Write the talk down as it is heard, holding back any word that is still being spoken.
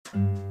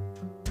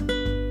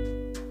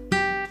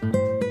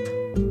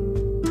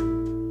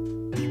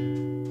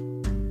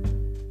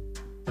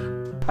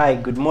Hi,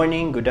 good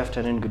morning, good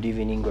afternoon, good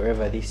evening,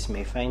 wherever this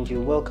may find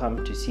you.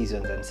 Welcome to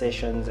Seasons and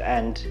Sessions,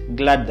 and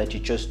glad that you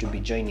chose to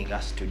be joining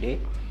us today.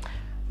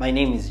 My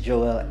name is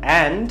Joel,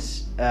 and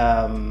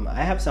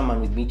I have someone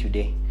with me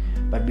today.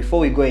 But before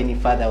we go any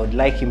further, I would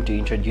like him to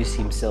introduce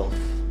himself.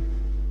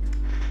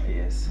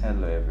 Yes,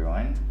 hello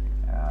everyone.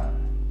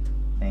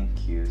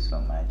 Thank you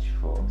so much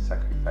for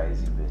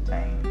sacrificing the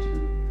time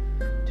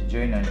to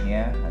join on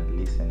here and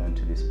listen on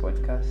to this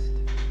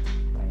podcast.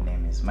 My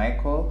name is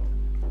Michael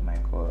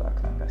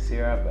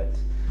Akangasira, but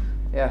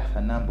yeah,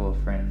 a number of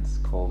friends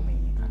call me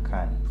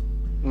Akan.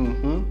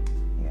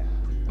 Yeah.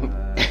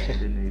 I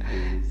don't know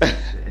if there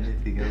is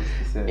anything else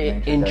to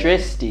say.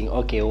 Interesting.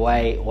 Okay,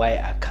 why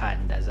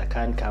Akan? Does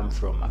Akan come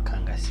from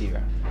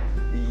Akangasira?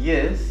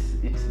 Yes,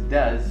 it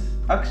does.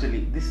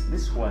 Actually,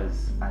 this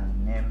was a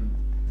name.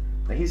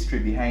 The history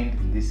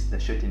behind this, the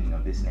shortening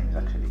of this name, is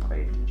actually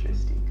quite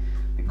interesting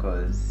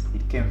because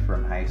it came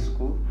from high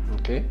school.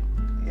 Okay.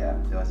 Yeah,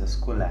 there was a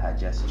school I had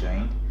just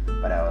joined,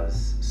 but I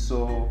was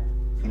so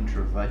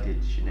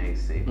introverted, should I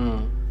say.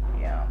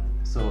 Yeah,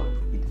 so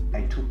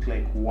I took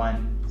like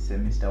one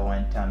semester,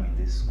 one term in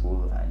this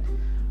school, and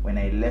when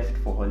I left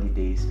for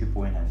holidays,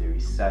 people went and they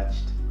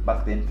researched.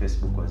 Back then,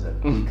 Facebook was a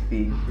big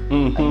thing.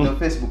 And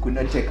Facebook could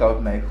not take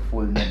out my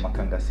full name,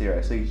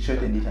 Akangasira, so it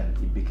shortened it and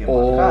it became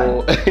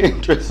Akan.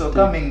 Interesting. So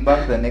coming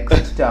back the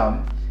next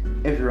term,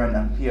 everyone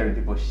I'm hearing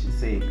people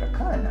say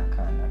Akan.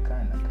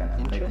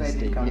 Like that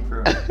did come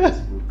from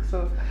Facebook.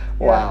 So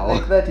yeah, wow.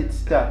 Like that it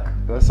stuck.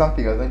 It was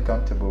something I was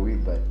uncomfortable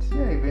with, but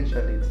yeah,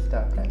 eventually it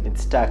stuck.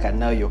 It's stuck, and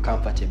now you're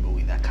comfortable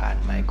with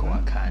Akan, Michael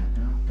Akan.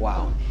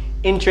 Wow.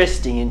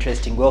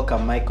 Interesting.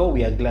 Welcome, Michael.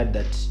 We are glad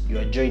that you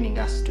are joining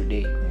us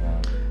today.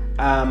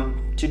 Yeah.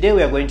 Today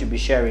we are going to be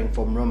sharing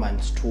from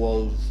Romans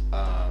 12.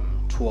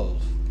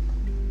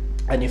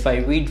 And if I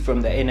read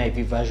from the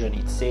NIV version,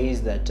 it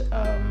says that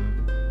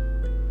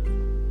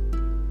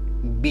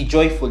be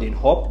joyful in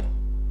hope,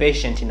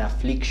 patient in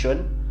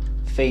affliction,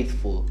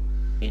 faithful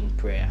in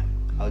prayer.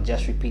 I'll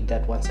just repeat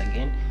that once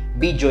again.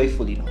 Be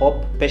joyful in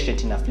hope,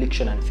 patient in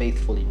affliction, and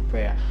faithful in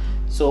prayer.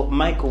 So,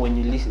 Michael, when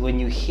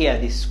you hear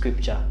this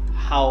scripture,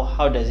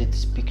 how does it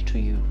speak to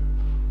you?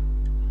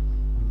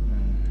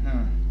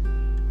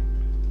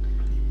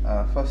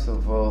 First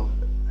of all,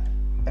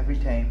 every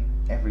time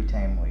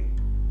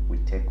we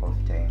take off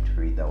time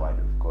to read the Word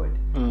of God,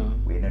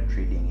 we're not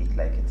reading it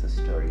like it's a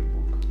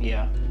storybook.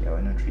 Yeah, we're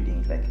not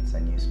reading it like it's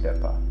a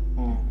newspaper.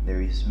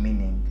 There is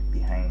meaning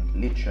behind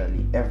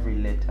literally every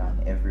letter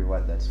and every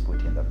word that's put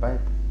in the Bible.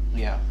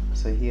 Yeah.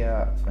 So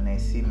here, when I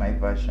see my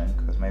version,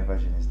 because my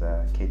version is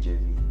the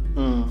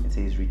KJV, it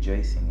says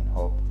rejoicing in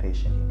hope,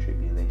 patient in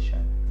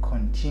tribulation,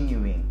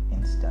 continuing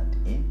instant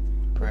in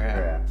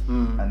prayer.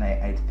 And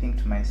I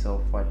think to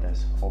myself, what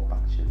does hope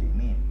actually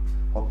mean?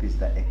 Hope is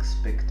the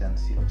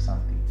expectancy of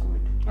something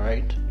good. All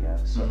right. Yeah.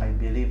 So I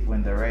believe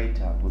when the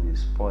writer, who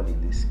is Paul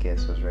in this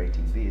case, was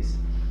writing this,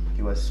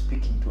 he was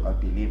speaking to a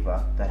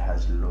believer that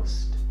has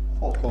lost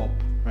hope.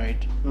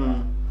 Right.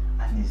 And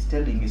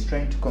he's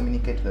trying to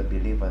communicate to the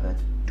believer that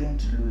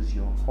don't lose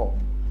your hope.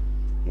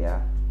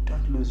 Yeah,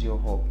 don't lose your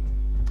hope.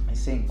 He's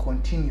saying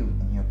continue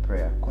in your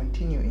prayer,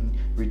 continue in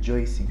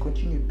rejoicing,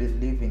 continue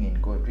believing in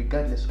God,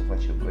 regardless of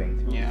what you're going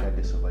through,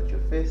 regardless of what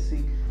you're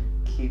facing.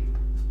 Keep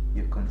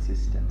your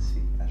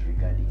consistency as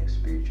regarding your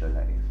spiritual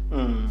life.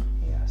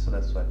 Yeah, so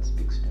that's what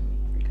speaks to me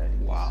regarding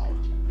this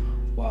scripture.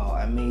 Wow,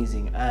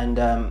 amazing. And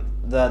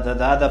the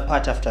other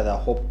part after the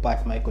hope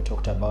part, Michael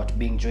talked about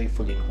being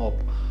joyful in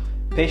hope,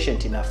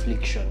 patient in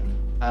affliction.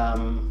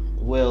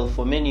 Well,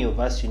 for many of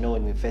us,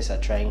 when we face a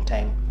trying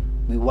time,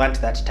 we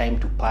want that time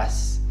to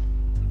pass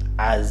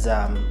as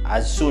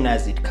soon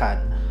as it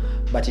can.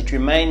 But it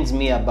reminds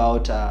me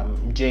about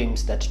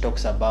James that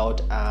talks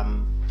about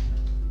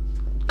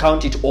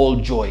count it all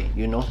joy.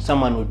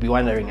 Someone would be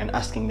wondering and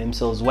asking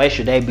themselves, why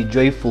should I be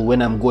joyful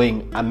when I'm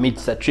going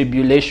amidst a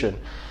tribulation?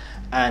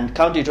 And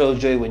count it all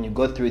joy when you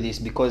go through this,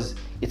 because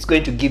it's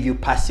going to give you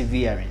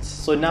perseverance.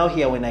 So now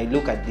here, when I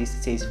look at this,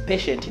 it says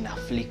patient in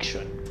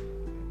affliction.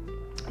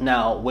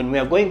 Now, when we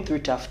are going through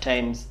tough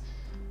times,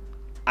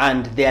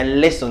 and there are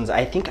lessons,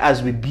 I think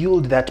as we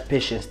build that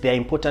patience, there are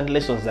important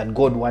lessons that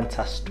God wants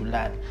us to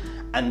learn.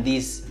 And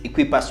these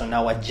equip us on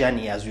our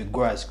journey as we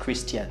grow as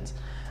Christians.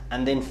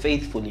 And then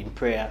faithful in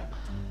prayer.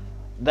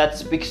 That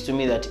speaks to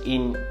me that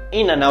in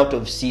and out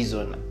of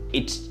season,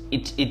 it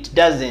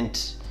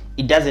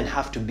doesn't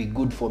have to be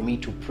good for me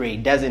to pray.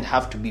 It doesn't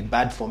have to be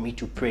bad for me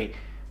to pray.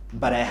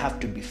 But I have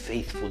to be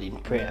faithful in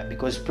prayer,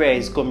 because prayer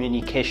is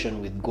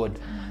communication with God.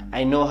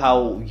 I know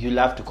how you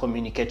love to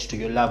communicate to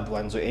your loved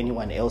ones or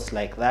anyone else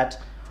like that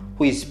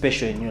who is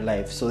special in your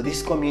life. So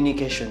this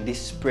communication,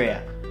 this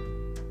prayer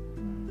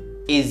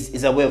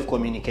is a way of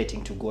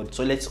communicating to God.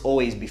 So let's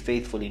always be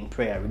faithful in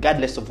prayer.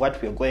 Regardless of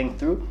what we are going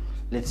through,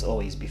 let's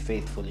always be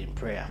faithful in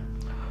prayer.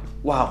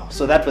 Wow.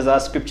 So that was our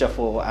scripture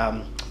for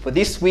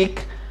this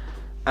week.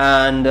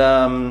 And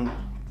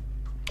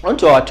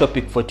onto our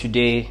topic for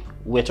today.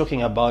 We're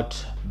talking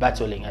about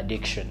battling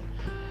addiction.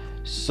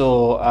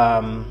 So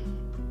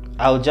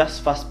I'll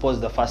just first pose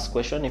the first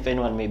question. If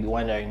anyone may be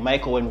wondering,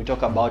 Michael, when we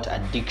talk about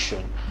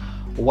addiction,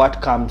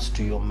 what comes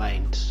to your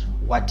mind?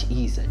 What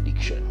is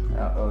addiction?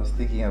 I was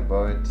thinking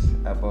about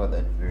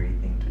that very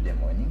thing today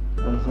morning.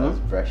 I was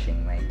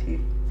brushing my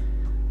teeth,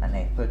 and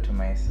I thought to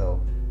myself,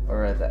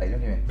 or rather, I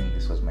don't even think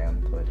this was my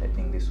own thought. I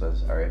think this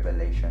was a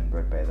revelation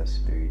brought by the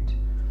Spirit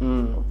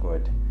of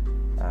God.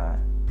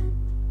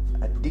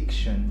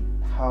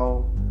 Addiction,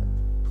 how?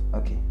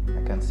 Okay,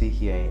 I can see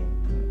here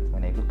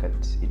when I look at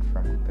it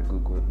from the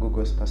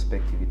Google's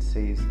perspective, it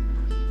says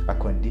a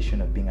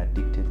condition of being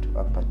addicted to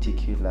a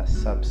particular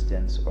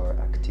substance or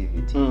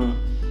activity.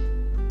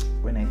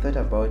 When I thought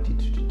about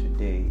it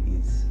today,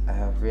 I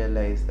have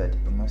realized that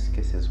in most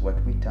cases,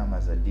 what we term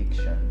as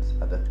addictions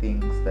are the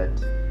things that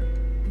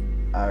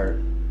are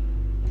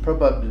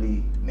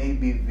probably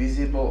maybe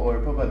visible or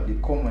probably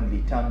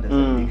commonly termed as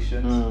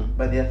addictions,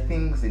 but there are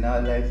things in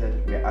our lives that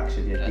we are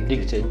actually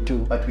addicted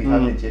to, but we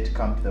haven't yet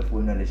come to the full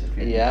knowledge that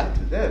we are addicted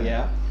to them.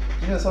 Yeah.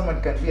 You know, someone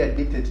can be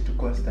addicted to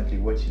constantly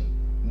watching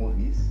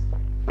movies.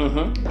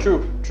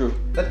 True.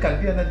 That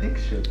can be an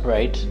addiction.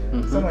 Right.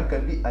 Yeah. Someone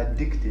can be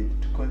addicted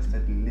to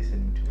constantly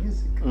listening to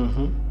music.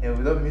 Yeah,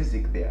 without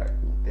music, they are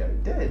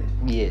dead.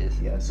 Yes.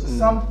 Yeah. So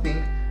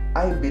something,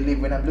 I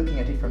believe, when I'm looking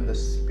at it from the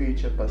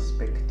spiritual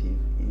perspective,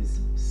 is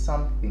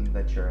something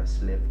that you're a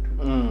slave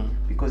to.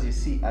 Because you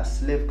see, a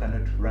slave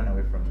cannot run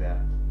away from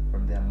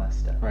their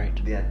master. Right.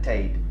 They are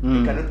tied.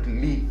 They cannot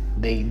leave.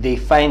 They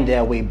find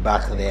their way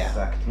back there.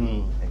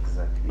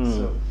 Exactly.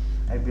 So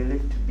I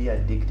believe to be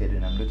addicted,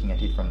 when I'm looking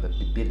at it from the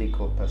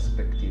biblical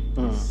perspective,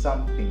 is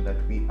something that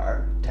we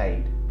are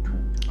tied to.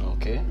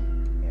 Okay.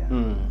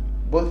 Yeah.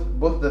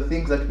 Both the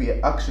things that we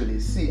actually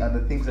see and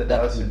the things that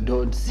we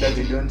don't see. That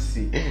we don't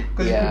see.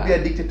 Because you could be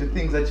addicted to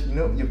things that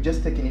you've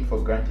just taken it for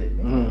granted.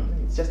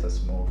 It's just a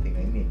small thing.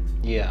 I'm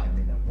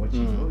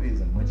watching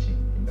movies, I'm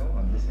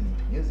listening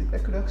to music.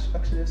 That could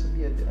actually also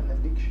be an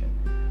addiction.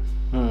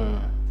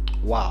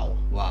 Wow.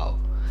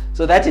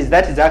 So that is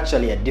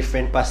actually a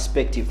different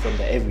perspective from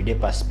the everyday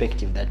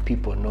perspective that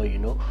people know,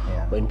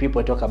 Yeah. When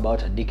people talk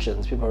about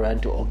addictions, people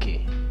run to,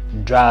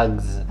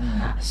 drugs,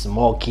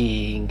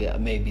 smoking,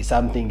 maybe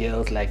something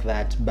else like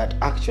that. But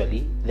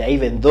actually, there are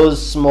even those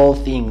small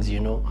things,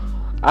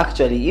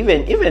 Actually,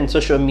 even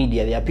social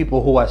media, there are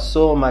people who are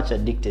so much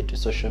addicted to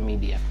social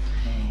media.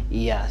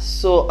 Yeah.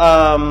 So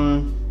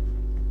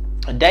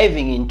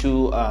diving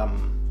into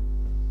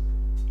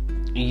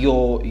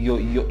your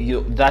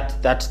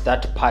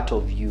that part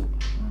of you,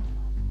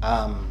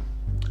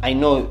 I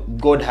know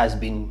God has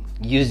been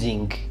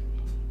using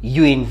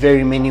you in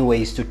very many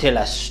ways to tell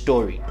a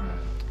story.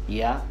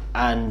 Yeah.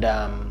 And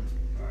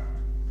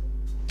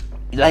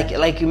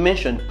like you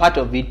mentioned, part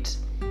of it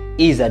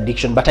is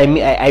addiction, but I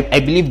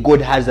believe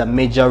God has a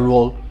major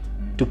role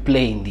to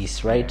play in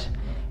this, right?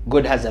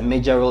 God has a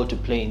major role to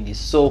play in this.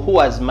 So who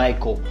was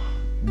Michael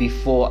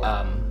before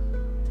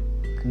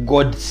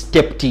God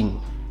stepped in?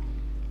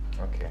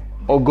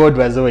 Or God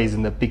was always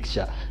in the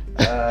picture?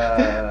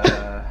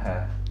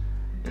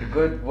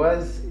 God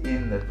was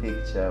in the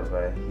picture,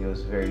 but he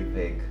was very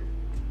vague.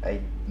 I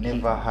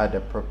never had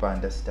a proper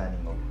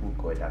understanding of who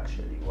God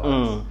actually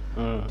was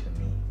to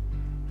me.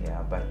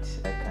 Yeah, but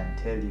I can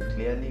tell you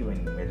clearly,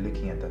 when we're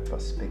looking at the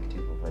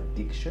perspective of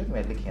addiction,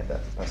 we're looking at the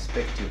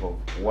perspective of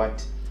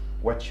what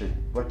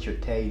you're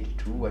tied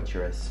to, what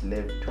you're a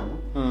slave to.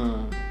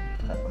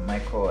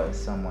 Michael, as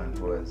someone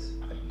who was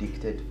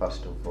addicted,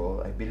 first of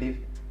all, I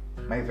believe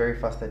my very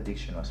first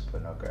addiction was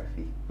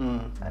pornography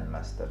and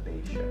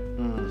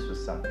masturbation. This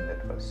was something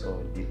that was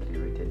so deeply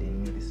rooted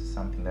in me. This is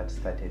something that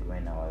started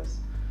when I was,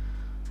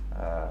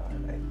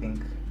 I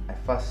think I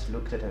first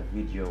looked at a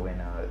video when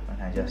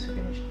I just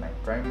finished my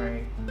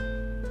primary.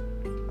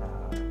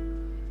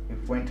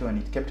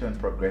 It kept on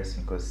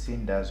progressing because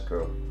sin does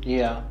grow.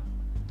 Yeah.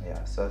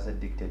 So I was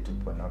addicted to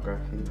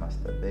pornography,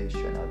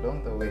 masturbation.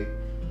 Along the way,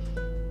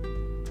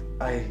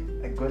 I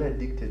got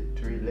addicted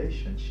to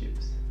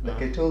relationships. Like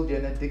I told you,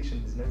 an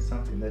addiction is not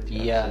something that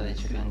you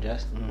can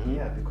just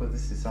because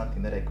this is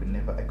something that I could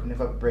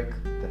never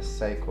break the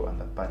cycle and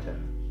the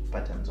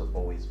patterns of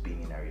always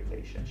being in a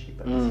relationship,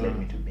 and this led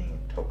me to being in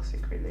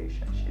toxic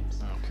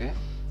relationships. Okay.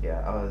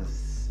 Yeah, I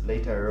was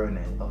later on,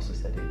 I also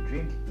started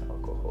drinking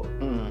alcohol.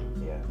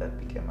 Yeah, that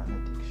became an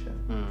addiction.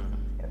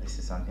 Yeah, this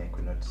is something I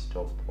could not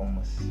stop.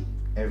 Almost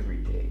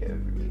every day,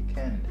 every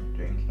weekend,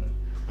 drinking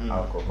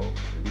alcohol,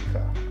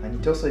 liquor, and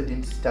it also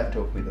didn't start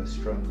off with a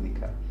strong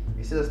liquor.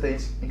 You see, that's the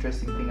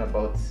interesting thing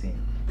about sin.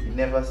 It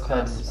never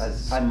starts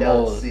as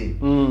adult sin.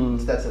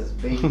 It starts as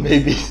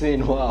baby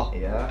sin. Wow.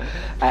 Yeah.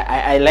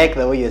 I like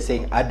the way you're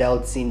saying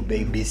adult sin,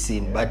 baby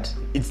sin, but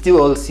it's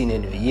still all sin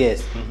anyway.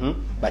 Yes.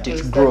 But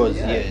it grows.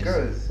 It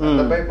grows. And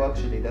the Bible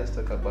actually does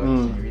talk about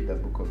when you read the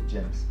book of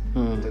James.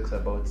 It talks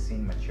about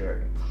sin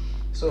maturing.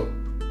 So,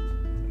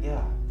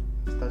 yeah.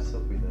 It starts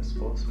off with a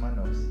sports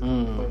manners.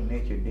 Before you know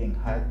it, you're doing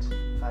hard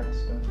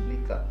stone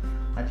liquor.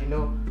 And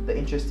the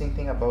interesting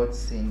thing about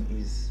sin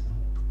is,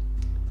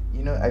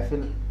 I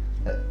feel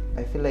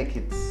like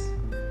it's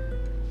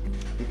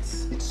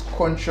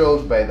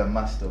controlled by the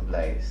master of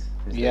lies.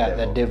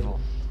 The devil.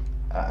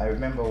 I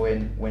remember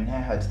when I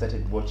had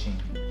started watching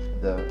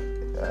the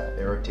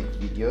erotic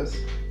videos,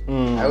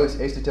 I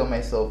used to tell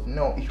myself,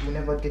 no, it will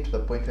never get to the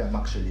point where I'm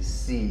actually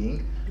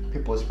seeing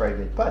people's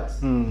private parts.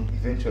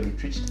 Eventually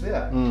it reached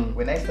there.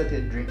 When I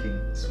started drinking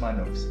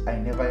Smirnoffs, I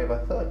never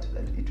ever thought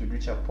that it would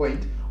reach a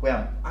point where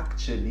I'm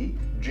actually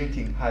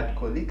drinking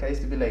hardcore liquor. I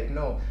used to be like,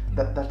 no,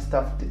 that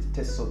stuff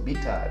tastes so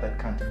bitter, that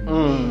can't be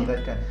me,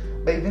 that can't.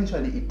 But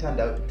eventually it turned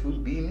out to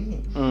be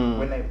me.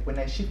 When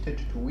I shifted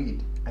to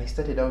weed, I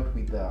started out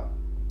with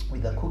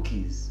the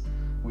cookies,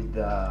 with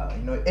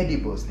the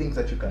edibles, things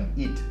that you can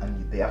eat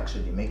and they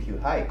actually make you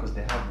high because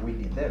they have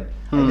weed in them.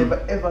 I never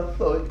ever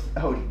thought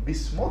I would be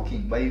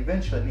smoking, but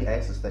eventually I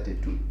also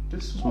started to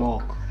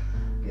smoke.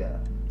 Yeah.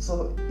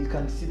 So you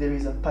can see there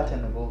is a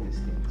pattern of all these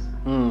things.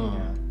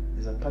 Yeah.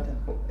 There's a pattern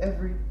for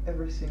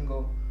every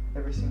single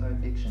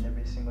addiction,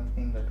 every single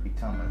thing that we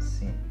term as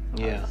sin.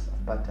 Has a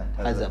pattern.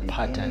 It has a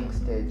beginning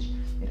stage,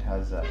 it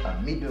has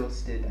a middle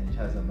stage, and it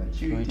has a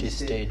maturity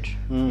stage.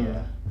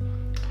 Yeah.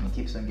 It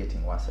keeps on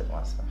getting worse and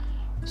worse.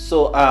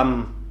 So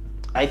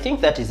I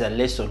think that is a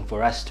lesson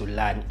for us to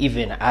learn,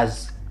 even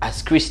as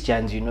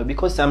Christians,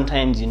 because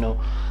sometimes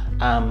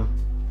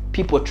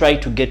people try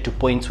to get to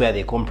points where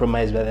they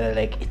compromise, but they're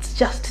like, it's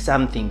just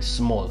something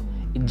small.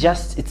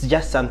 It's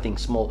just something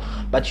small.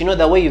 But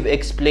the way you've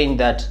explained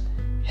that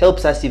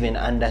helps us even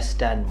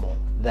understand more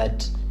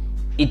that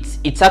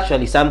it's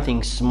actually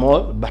something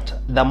small, but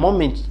the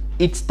moment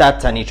it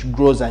starts and it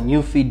grows and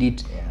you feed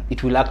it,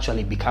 it will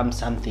actually become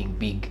something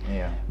big.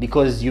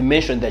 Because you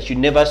mentioned that you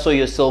never saw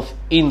yourself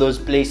in those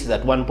places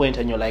at one point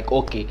and you're like,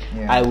 okay,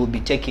 I will be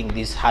taking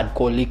this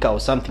hardcore liquor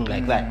or something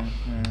like that.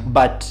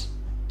 But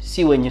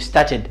see, when you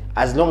started,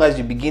 as long as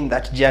you begin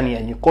that journey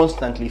and you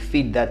constantly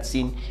feed that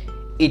sin,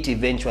 it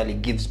eventually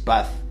gives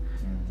birth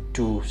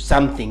to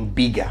something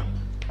bigger.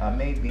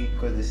 Maybe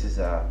because this is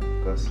a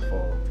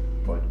gospel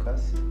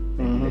podcast,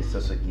 maybe let's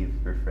also give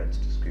reference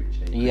to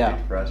scripture. You can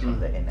read for us from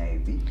the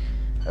NIV,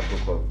 a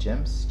book of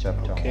James,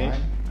 chapter 1.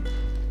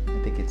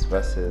 I think it's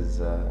verses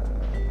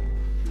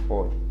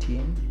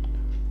 14.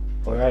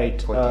 All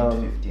right. 14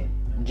 to 15.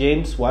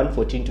 James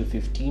 1:14 to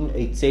 15.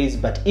 It says,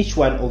 "But each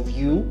one of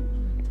you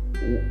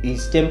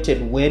is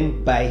tempted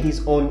when by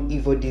his own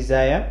evil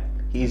desire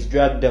he is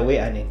dragged away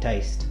and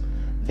enticed.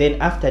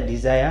 Then after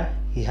desire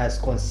he has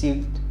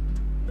conceived,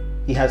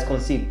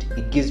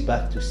 it gives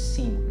birth to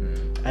sin.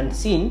 And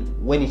sin,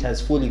 when it has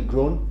fully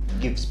grown,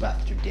 gives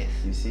birth to death."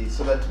 You see,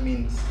 so that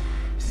means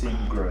sin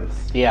grows.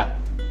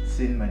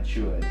 Sin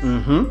matures.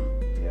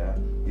 Yeah.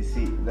 You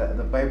see,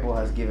 the Bible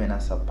has given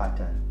us a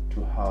pattern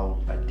to how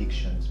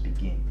addictions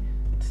begin.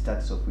 It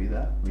starts off with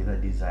a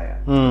desire.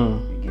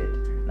 You get,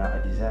 now a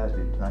desire has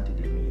been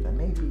planted in me that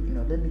maybe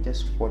let me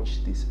just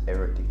watch this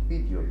erotic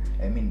video.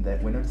 I mean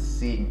that we're not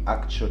seeing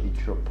actually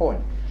through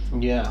porn.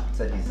 It's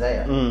a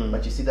desire,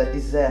 but you see that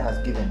desire has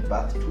given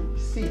birth to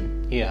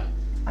sin.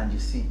 And you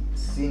see,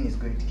 sin is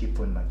going to keep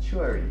on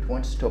maturing. It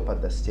won't stop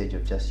at the stage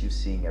of just you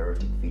seeing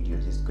erotic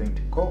videos. It's going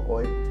to go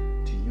on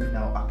to you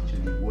now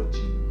actually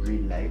watching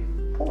real life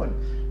porn.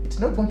 It's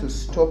not going to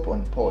stop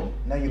on porn.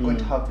 Now you're going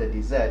to have the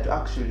desire to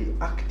actually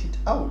act it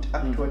out,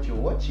 act what you're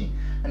watching,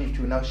 and it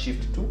will now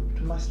shift to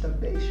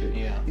masturbation.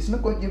 It's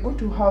not going. You're going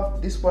to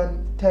have this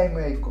one time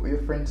where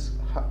your friends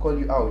call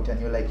you out,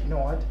 and you're like, you know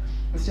what?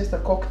 It's just a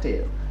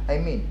cocktail. I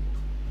mean,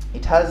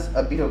 it has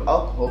a bit of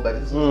alcohol, but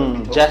it's also a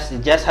bit of,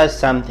 it just has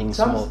something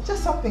small.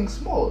 Just something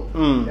small.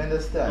 You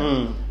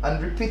understand?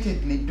 And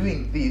repeatedly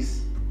doing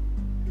this,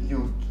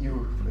 you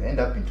end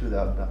up into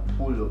the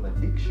pool of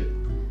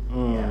addiction.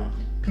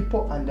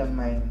 People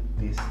undermine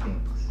these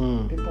things.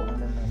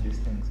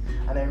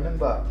 And I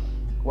remember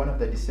one of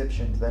the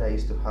deceptions that I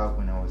used to have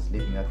when I was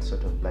living that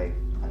sort of life,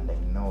 and I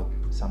know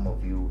some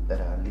of you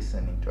that are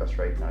listening to us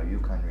right now, you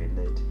can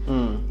relate,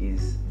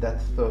 is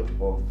that thought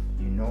of,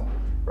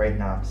 right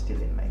now I'm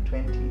still in my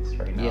 20s,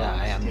 right now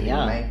I'm still in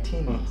my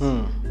teens.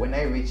 When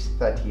I reach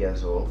 30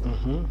 years old,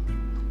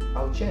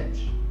 I'll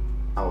change,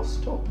 I'll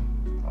stop,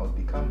 I'll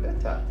become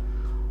better.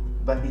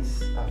 But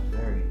it's a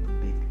very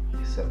big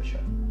deception.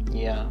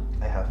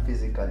 I have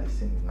physically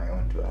seen with my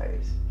own two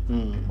eyes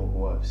people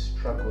who have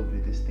struggled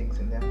with these things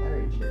in their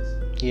marriages.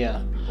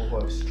 People who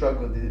have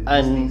struggled with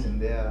these things in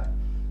their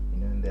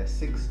in their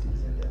 60s.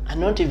 And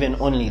not even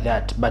only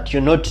that, but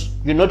you're not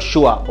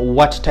sure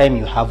what time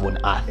you have on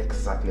earth.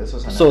 Exactly.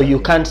 So you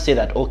can't say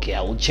that, okay,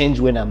 I will change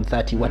when I'm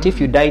 30. What if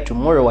you die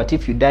tomorrow? What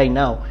if you die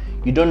now?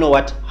 You don't know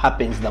what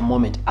happens the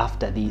moment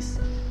after this.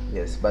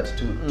 Yes, but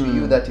to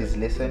you that is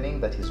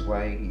listening, that is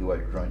why you are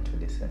drawn to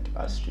listen to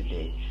us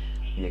today.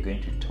 We are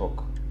going to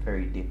talk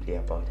very deeply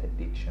about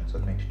addictions. We're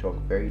going to talk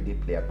very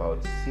deeply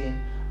about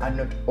sin, and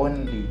not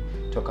only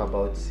talk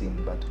about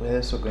sin, but we're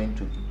also going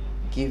to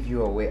give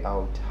you a way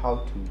out, how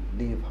to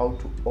live, how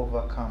to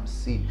overcome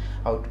sin,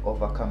 how to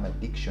overcome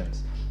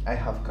addictions. I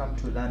have come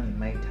to learn in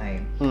my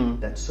time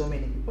that so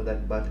many people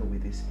that battle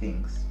with these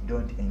things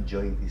don't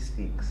enjoy these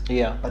things,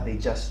 but they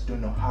just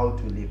don't know how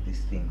to live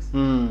these things.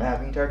 I have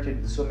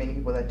interacted with so many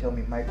people that tell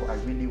me, Michael, I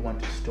really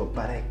want to stop,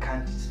 but I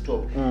can't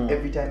stop.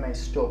 Every time I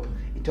stop,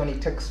 it only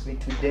takes me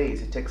 2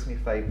 days, it takes me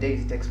 5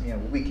 days, it takes me a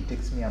week, it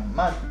takes me a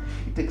month,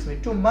 it takes me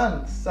 2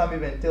 months. Some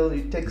even tell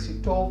you it takes you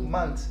 12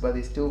 months, but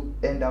they still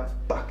end up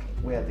back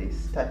where they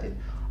started.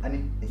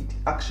 And it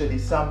actually,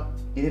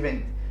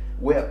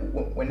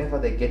 whenever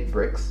they get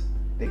breaks,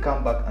 they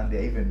come back and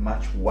they're even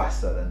much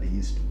worse than they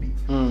used to be.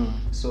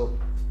 So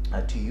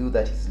to you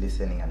that is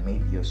listening, and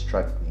maybe you're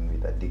struggling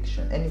with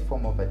addiction, any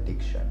form of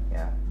addiction,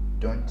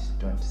 don't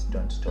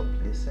stop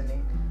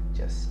listening.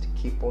 Just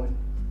keep on,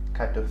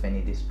 cut off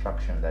any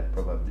distraction that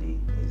probably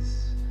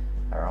is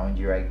around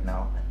you right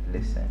now, and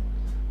listen,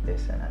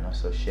 and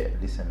also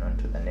listen on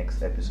to the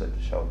next episode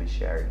we shall be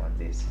sharing on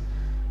this.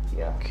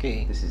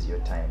 Okay, this is your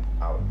time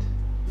out.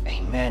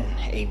 Amen.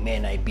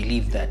 I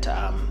believe that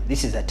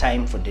this is a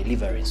time for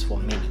deliverance for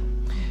many.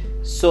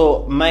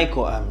 So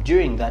Michael,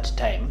 during that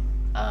time,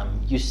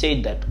 you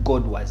said that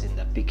God was in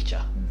the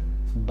picture,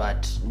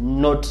 but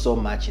not so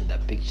much in the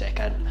picture.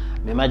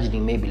 I'm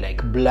imagining maybe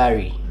like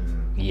blurry.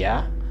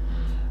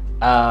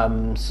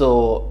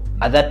 So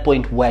at that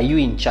point, were you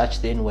in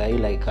church then? Were you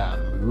like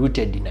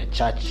rooted in a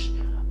church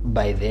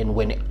by then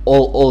when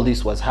all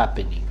this was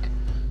happening?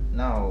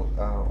 Now,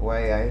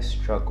 why I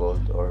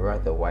struggled, or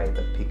rather why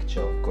the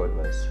picture of God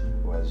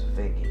was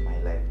vague in my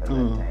life at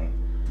that time,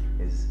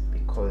 is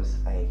because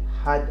I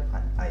had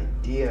an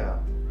idea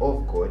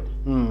of God.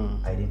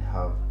 I didn't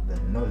have the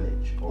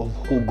knowledge of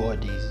who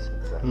God is.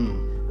 Exactly.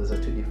 Those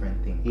are two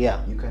different things.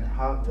 You can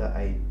have the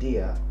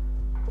idea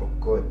of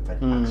God, but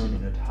actually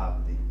not have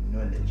the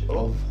knowledge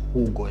of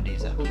who God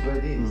is.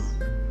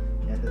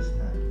 You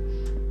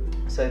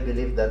understand? So I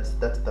believe that's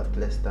the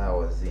place that I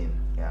was in.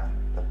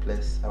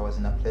 I was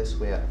in a place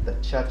where the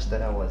church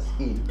that I was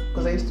in,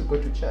 because I used to go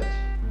to church.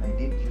 I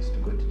used to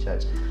go to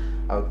church.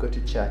 I would go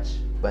to church,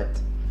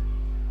 but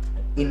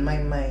in my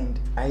mind,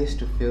 I used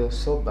to feel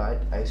so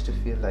bad. I used to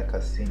feel like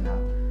a sinner,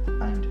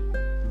 and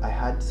I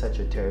had such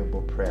a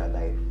terrible prayer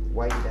life.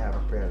 Why did I have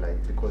a prayer life?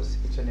 Because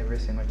each and every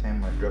single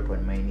time I drop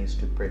on my knees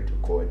to pray to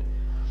God,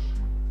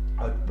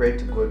 I would pray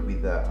to God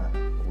with a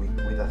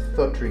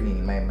thought ringing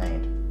in my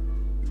mind.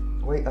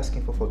 Why are you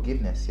asking for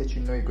forgiveness? Yet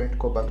you know you're going to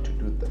go back to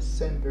do the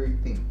same very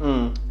thing.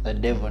 The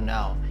devil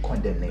now.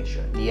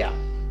 Condemnation.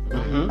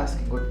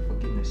 Asking God for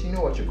forgiveness. You know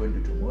what you're going to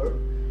do tomorrow.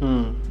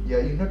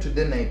 You know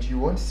today night you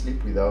won't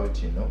sleep without,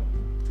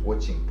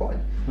 watching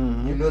porn.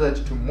 You know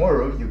that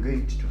tomorrow you're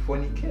going to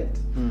fornicate.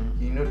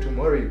 You know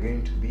tomorrow you're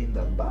going to be in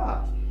the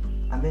bar.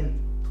 And then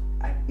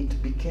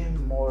it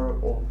became more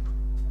of,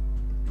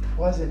 it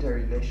wasn't a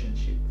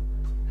relationship.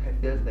 I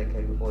felt like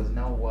I was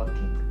now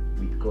working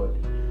with God.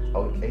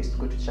 I used to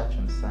go to church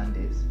on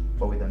Sundays,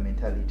 but with a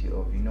mentality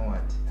of, you know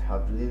what,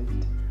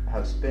 I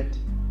have spent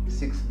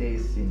 6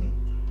 days sinning.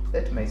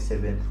 Let my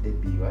 7th day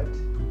be what?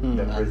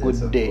 The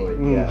presence of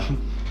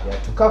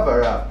God. To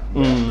cover up.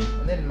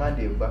 And then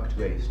Monday back to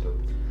where you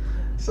stopped.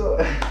 So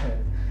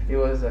it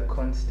was a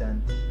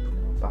constant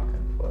back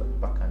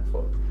and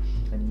forth.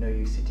 And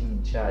you're sitting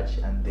in church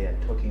and they're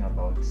talking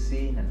about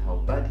sin and how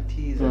bad it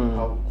is and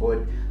how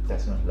God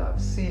does not love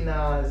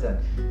sinners, and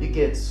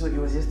it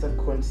was just a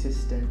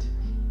consistent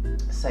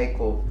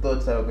cycle of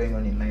thoughts that were going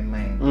on in my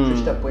mind. It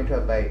reached a point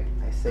whereby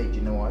I said,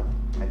 you know what,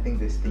 I think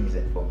this thing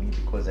isn't for me,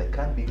 because I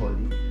can't be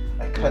holy,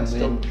 I can't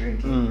stop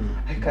drinking,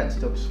 I can't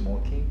stop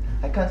smoking,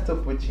 I can't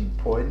stop watching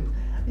porn.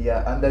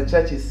 And the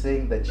church is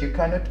saying that you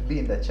cannot be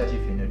in the church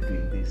if you're not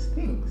doing these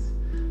things.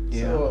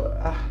 So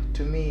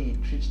to me,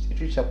 it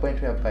reached a point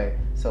whereby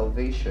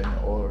salvation,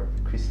 or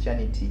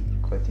Christianity,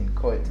 quote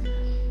unquote,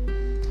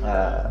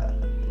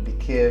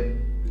 became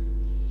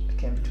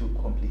too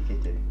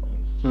complicated for me.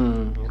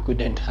 You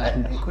couldn't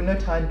handle. I could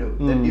not handle.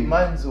 The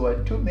demands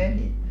were too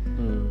many,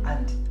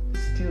 and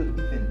still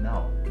even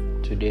now,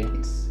 today,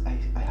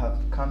 I have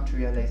come to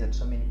realize that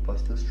so many people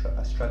still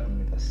are struggling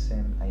with the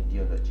same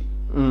ideology.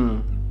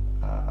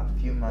 A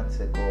few months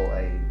ago,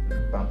 I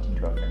bumped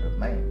into a friend of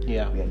mine. We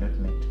are not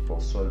met for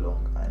so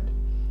long, and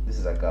this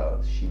is a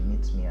girl. She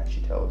meets me and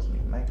she tells me,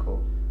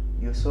 Michael,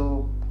 you're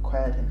so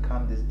quiet and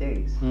calm these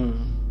days.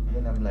 And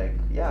then I'm like,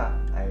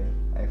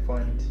 I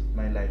found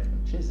my life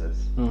in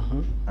Jesus.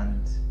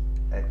 And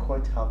I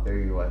quote her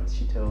very well.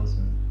 She tells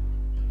me,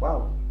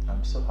 wow,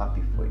 I'm so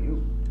happy for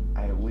you.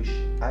 I wish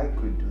I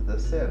could do the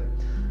same.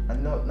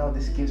 And now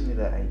this gives me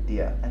the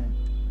idea, and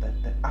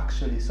that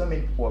actually so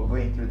many people are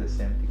going through the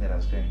same thing that I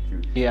was going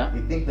through.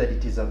 They think that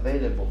it is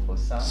available for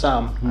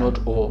some,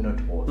 not all.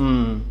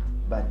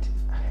 But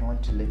I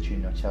want to let you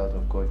know, child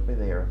of God,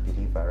 whether you're a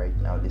believer right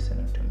now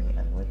listening to me,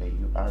 and whether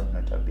you are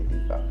not a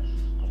believer,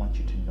 I want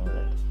you to know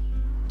that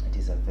it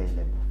is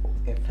available for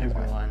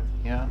everyone.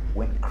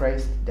 When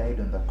Christ died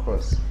on the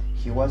cross,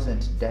 he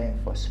wasn't dying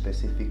for a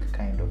specific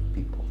kind of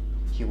people.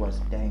 He was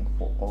dying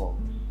for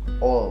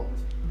all.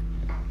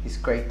 His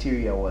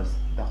criteria was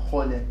the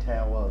whole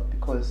entire world,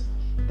 because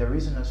the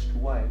reason as to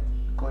why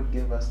God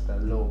gave us the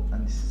law,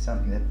 and this is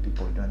something that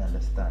people don't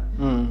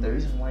understand. The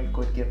reason why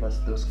God gave us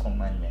those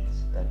commandments,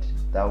 that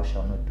thou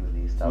shalt not do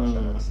this, thou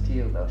shalt not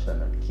steal, thou shalt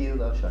not kill,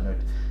 thou shalt not,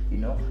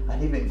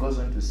 and even goes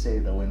on to say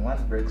that when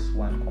one breaks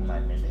one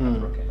commandment, they have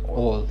broken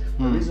all.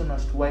 The reason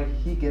as to why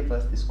he gave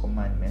us these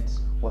commandments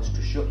was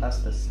to show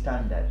us the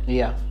standard,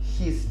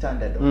 his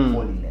standard of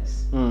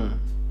holiness.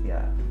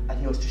 And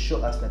he was to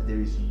show us that there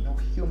is no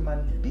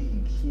human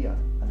being here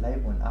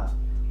alive on earth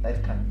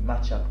that can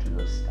match up to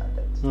those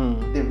standards.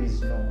 There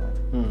is no one.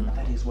 And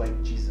that is why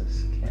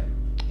Jesus came,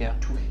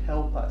 to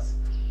help us.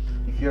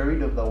 If you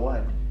read of the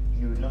word,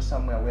 you know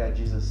somewhere where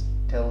Jesus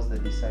tells the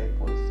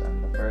disciples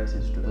and the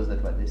Pharisees, to those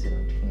that were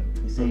listening to him,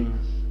 he said,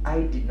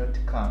 I did not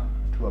come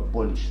to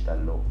abolish the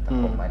law, the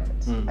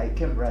commandments. I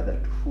came rather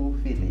to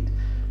fulfill it.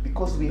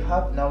 Because we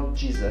have now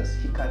Jesus,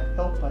 he can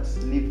help us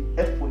live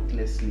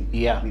effortlessly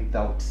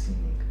without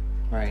sinning.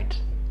 Right.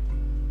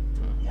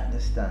 You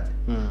understand?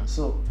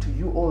 So to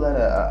you all that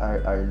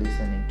are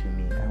listening to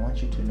me, I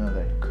want you to know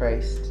that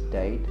Christ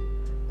died.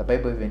 The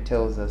Bible even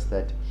tells us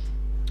that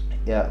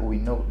we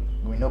know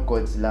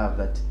God's love,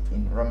 that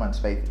in Romans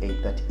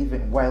 5:8, that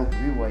even while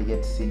we were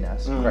yet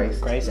sinners,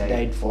 Christ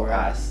died for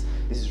us.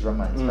 This is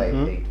Romans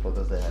 5:8 for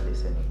those that are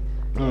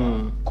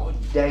listening. God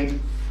died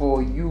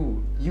for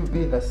you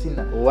being a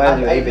sinner, while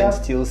you're even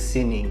still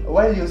sinning.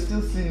 While you're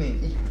still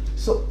sinning.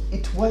 So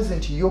it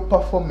wasn't your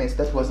performance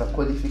that was a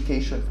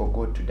qualification for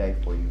God to die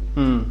for you.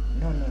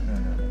 No.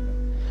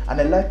 And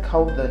I like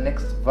how the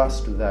next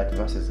verse to that,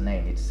 verses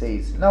 9, it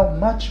says, now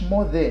much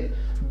more then,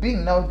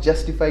 being now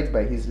justified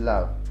by his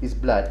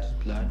blood,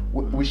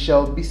 we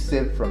shall be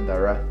saved from the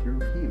wrath through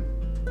him.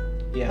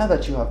 Now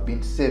that you have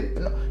been saved,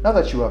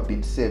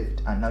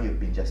 and now you've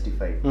been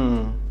justified,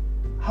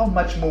 how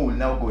much more will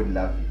now God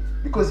love you?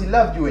 Because he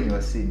loved you when you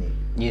were sinning.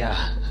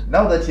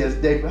 Now that he has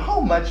died,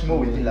 how much more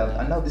will he love?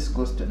 And now this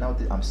goes to,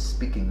 I'm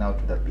speaking now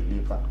to the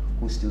believer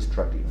who's still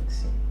struggling with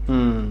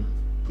sin.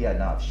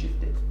 Now I've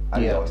shifted.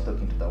 And I was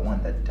talking to the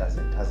one that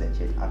hasn't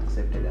yet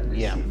accepted and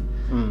received.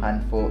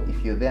 And for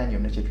if you're there and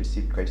you've not yet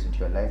received Christ into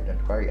your life,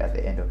 don't worry. At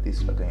the end of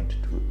this, we're going to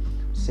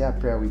say a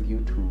prayer with you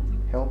to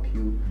help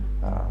you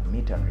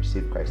meet and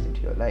receive Christ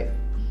into your life.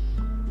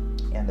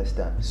 You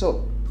understand?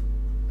 So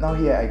now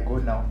here I go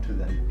now to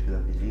the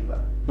believer.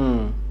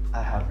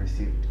 I have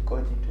received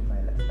God into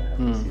my life. I have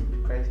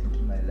received Christ into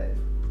my life,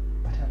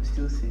 but I'm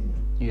still sinning.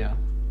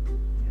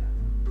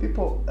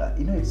 People,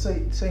 it's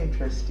so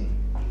interesting.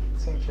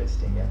 It's so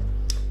interesting,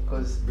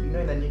 because in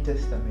the New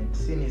Testament,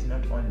 sin is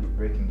not only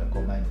breaking the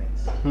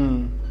commandments.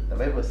 The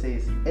Bible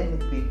says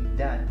anything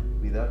done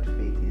without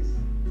faith is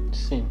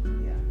sin.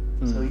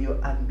 So your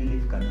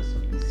unbelief can also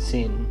be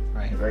sin.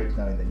 Right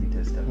now in the New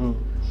Testament.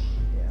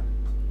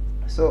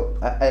 So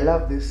I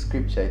love this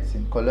scripture. It's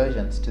in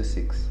Colossians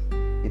 2:6.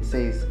 It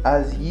says,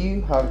 as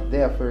you have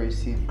therefore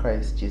received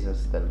Christ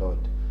Jesus the Lord,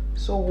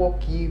 so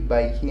walk ye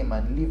by him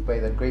and live by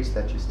the grace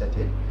that you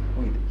started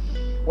with.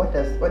 What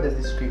does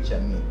this scripture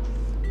mean?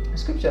 The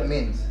scripture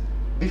means,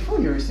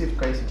 before you received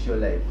Christ into your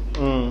life,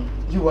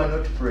 you were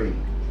not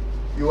praying,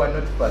 you were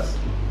not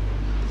fasting,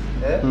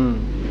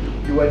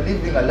 you were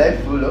living a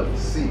life full of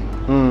sin,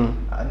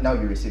 and now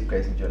you receive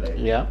Christ into your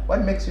life.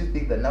 What makes you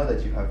think that now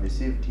that you have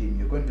received him,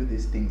 you're going to do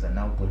these things and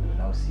now God will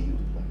now see you?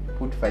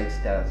 Put 5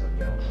 stars on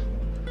your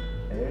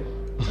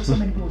so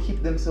many people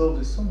hit themselves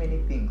with so many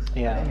things.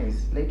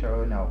 Anyways, later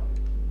on I'll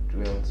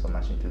dwell so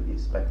much into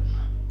this, but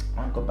I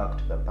want to go back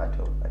to the part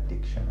of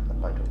addiction and the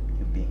part of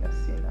you being a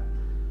sinner,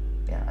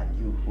 and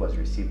you who has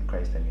received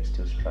Christ and you're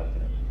still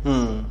struggling.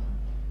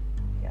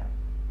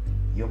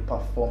 Your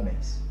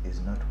performance is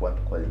not what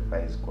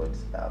qualifies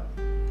God's love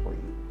for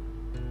you.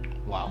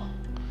 Wow.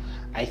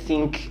 I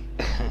think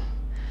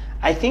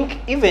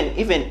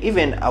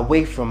even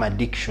away from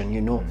addiction,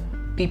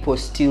 people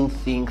still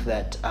think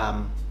that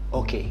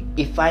okay,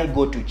 if I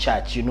go to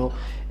church,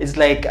 it's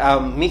like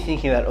me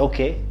thinking that,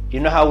 okay,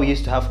 how we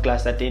used to have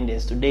class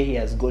attendance, today he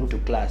has gone to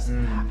class,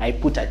 I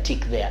put a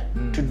tick there,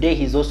 today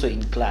he's also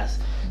in class.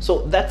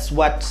 So that's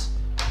what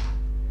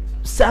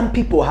some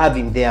people have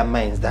in their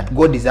minds, that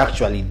God is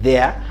actually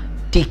there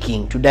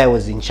ticking, today I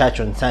was in church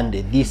on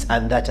Sunday, this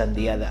and that and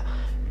the other.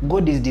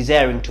 God is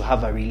desiring to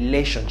have a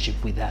relationship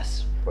with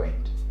us.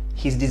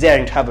 He's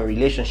desiring to have a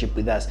relationship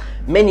with us.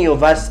 Many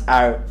of us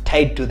are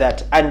tied to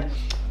that, and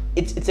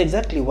it's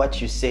exactly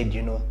what you said.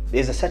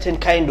 There's a certain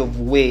kind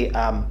of way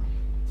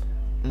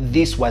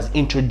this was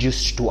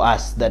introduced to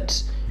us,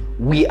 that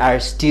we are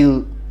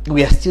still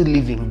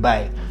living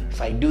by. If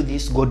I do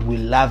this, God will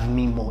love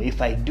me more.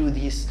 If I do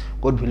this,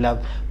 God will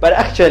love. But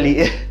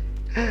actually,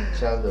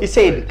 he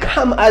said,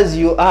 come as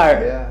you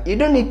are. You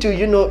don't need to,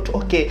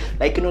 okay,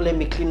 let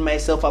me clean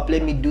myself up,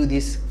 let me do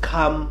this.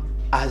 Come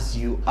as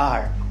you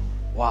are.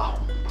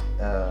 Wow.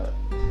 I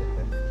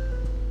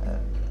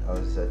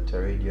was at a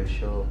radio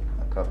show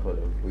a couple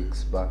of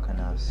weeks back,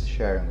 and I was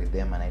sharing with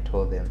them, and I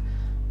told them,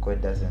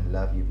 God doesn't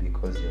love you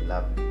because you're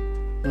lovely.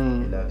 He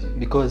loves you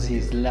because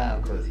he's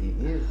love. Because he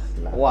is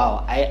love.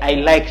 Wow, I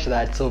liked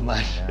that so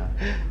much.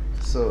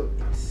 So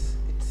it's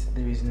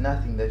there is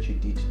nothing that you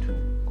did to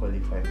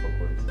qualify for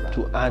God's love.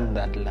 To earn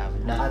that love.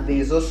 And there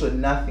is also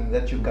nothing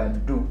that you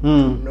can do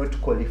Mm. to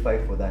not qualify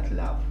for that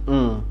love.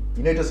 Mm.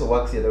 You know, it also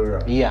works the other way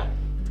around. Yeah.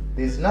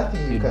 There's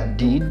nothing you You can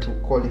did. do to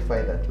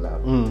qualify that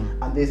love.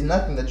 Mm. And there's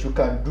nothing that you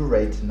can do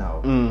right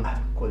now Mm.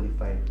 and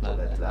qualify for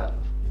that love.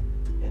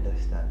 You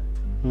understand?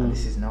 Mm. And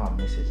this is now a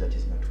message that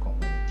is not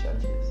common in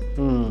churches.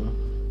 Mm.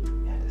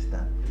 You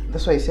understand?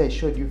 That's why I say I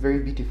showed you very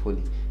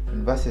beautifully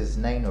in verses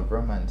 9 of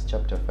Romans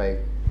chapter 5.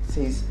 It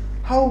says,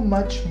 how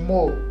much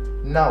more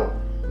now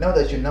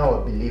that you're now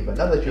a believer,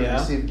 now that you've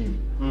received him,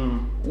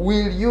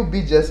 will you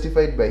be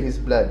justified by his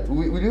blood?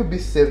 Will you be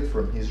saved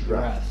from his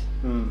wrath?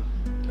 Mm.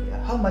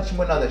 Yeah. How much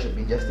more now that you've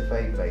been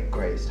justified by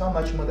Christ? How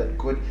much more that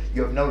God,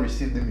 you have now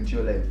received him into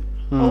your life?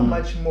 How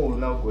much more will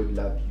now God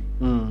love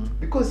you? Mm.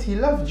 Because he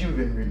loved you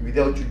even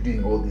without you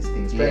doing all these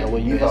things. Yeah, Trying to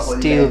when you live a are holy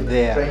still life,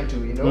 there. Trying to,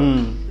 you know.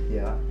 Mm.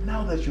 Yeah.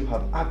 Now that you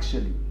have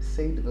actually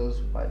said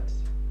those words,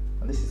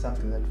 and this is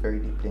something that very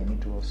deeply I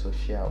need to also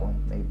share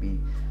on, maybe,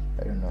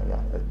 I don't know,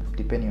 yeah,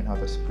 depending on how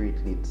the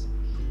Spirit leads.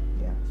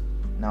 Yeah.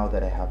 Now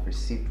that I have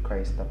received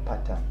Christ, the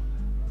pattern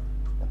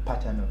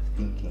of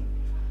thinking.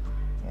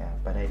 Yeah,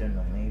 but I don't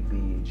know,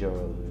 maybe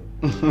Joel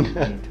will lead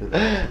me into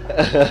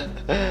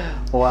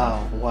that.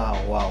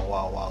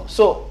 Wow.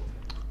 So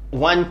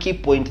one key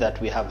point that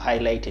we have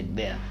highlighted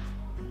there,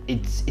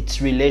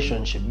 it's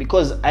relationship.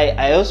 Because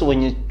I also,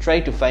 when you try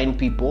to find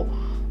people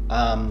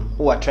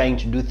who are trying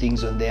to do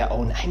things on their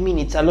own, I mean,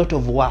 it's a lot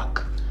of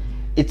work.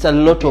 It's a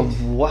lot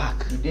of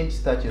work. You didn't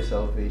start your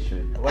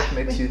salvation. What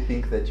makes you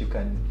think that you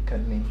can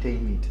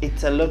maintain it?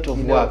 It's a lot of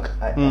You know, work.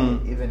 I,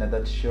 even at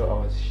that show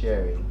I was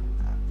sharing,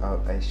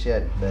 I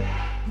shared that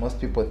most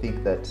people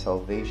think that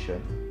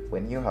salvation,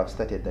 when you have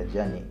started the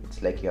journey,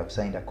 it's like you have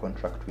signed a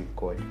contract with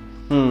God.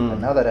 And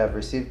now that I've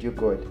received you,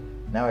 God,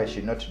 now I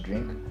should not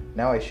drink,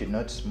 now I should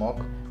not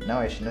smoke, now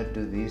I should not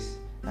do this.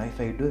 Now if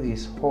I do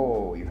this,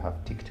 you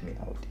have ticked me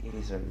out. It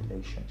is a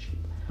relationship.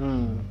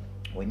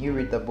 When you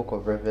read the book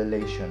of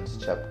Revelations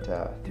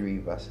chapter 3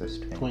 verses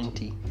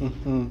 20.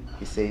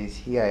 He says,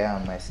 here I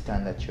am, I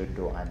stand at your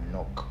door and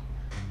knock.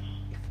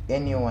 If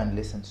anyone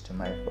listens to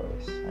my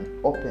voice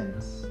and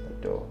opens the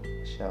door,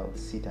 I shall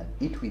sit and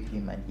eat with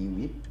him and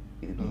he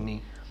with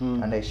me.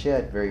 And I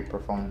shared very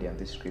profoundly on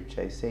this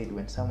scripture. I said,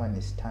 when someone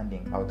is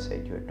standing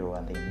outside your door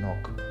and they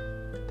knock,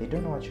 they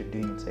don't know what you're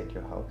doing inside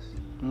your house.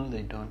 No,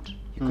 they don't.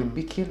 You could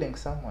be killing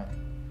someone.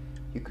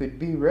 You could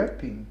be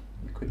raping.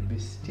 You could be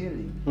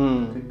stealing.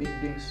 You could be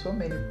doing so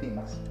many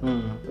things.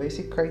 But you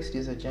see, Christ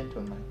is a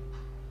gentleman.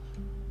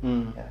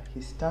 Yeah,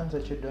 he stands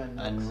at your door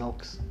and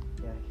knocks.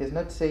 Yeah, he's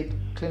not said,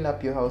 clean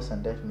up your house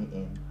and let me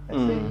in. I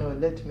said, no,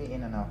 let me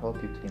in and I'll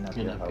help you clean up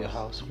your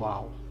house.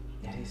 Wow.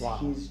 It is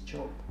his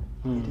job.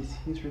 It is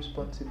his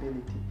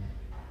responsibility.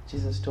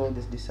 Jesus told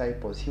his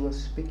disciples, he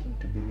was speaking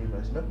to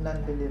believers, not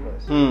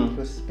non-believers. He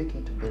was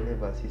speaking to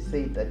believers. He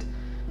said that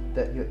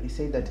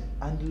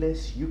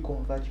unless you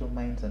convert your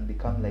minds and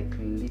become like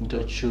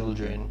little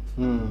children,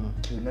 you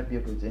will not be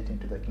able to enter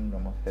into the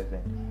kingdom of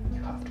heaven.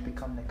 You have to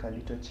become like a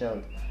little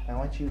child. I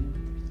want you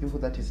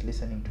that is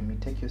listening to me,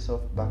 take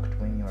yourself back to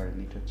when you were a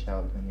little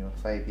child, when you were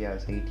 5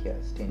 years, 8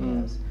 years, 10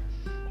 years.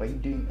 Were you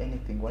doing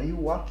anything? Were you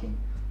working?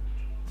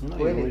 No,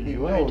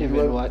 you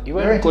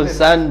weren't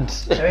concerned.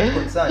 You weren't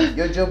concerned.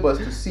 Your job was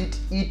to sit,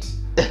 eat,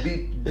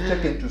 be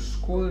taken to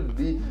school,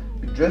 be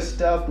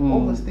dressed up,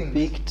 all those things.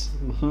 Picked.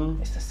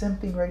 It's the same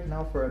thing right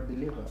now for a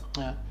believer.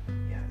 Yeah.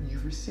 You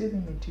receive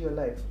him into your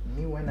life.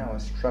 Me, when I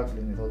was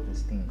struggling with all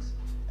these things,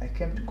 I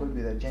came to God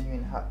with a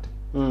genuine heart.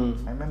 I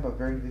remember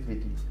very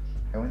vividly.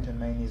 I went on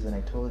my knees and I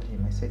told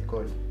him, I said,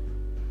 God,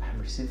 I'm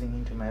receiving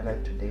into my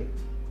life today,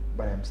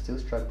 but I'm still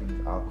struggling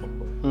with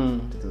alcohol.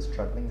 I'm still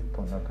struggling with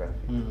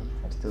pornography.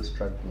 I'm still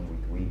struggling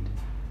with weed.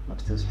 I'm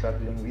still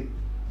struggling with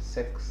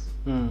sex.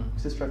 I'm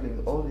still struggling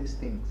with all these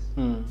things.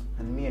 And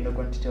me, you're not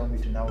going to tell me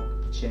to now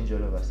change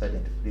all of a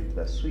sudden, to flip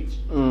the switch.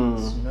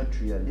 It's not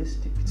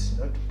realistic. It's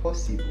not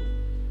possible.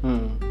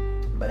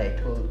 But I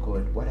told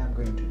God, what I'm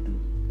going to do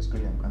is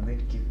I'm going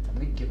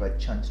to give a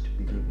chance to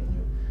believe in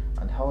you.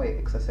 And how I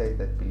exercised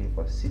that belief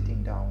was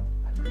sitting down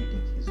and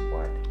reading his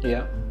word.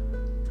 Yeah.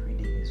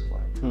 Reading his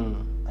word.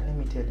 And let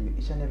me tell you,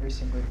 each and every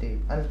single day.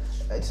 And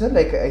it's not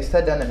like I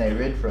sat down and I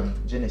read from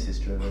Genesis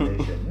to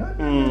Revelation. No.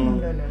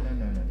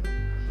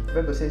 The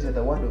Bible says that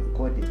the word of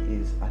God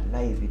is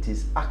alive, it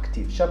is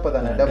active, sharper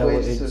than a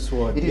double-edged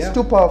sword. It is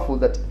too powerful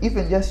that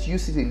even just you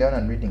sitting down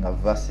and reading a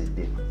verse a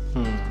day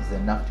is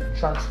enough to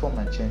transform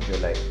and change your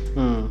life.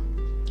 And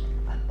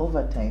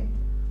over time,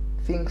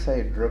 things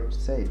started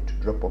to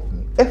drop off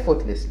me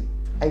effortlessly.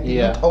 I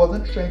was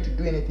not trying to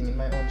do anything in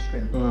my own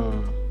strength.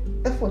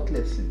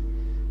 Effortlessly.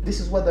 This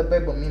is what the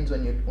Bible means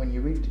when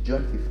you read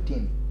John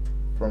 15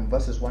 from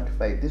verses 1 to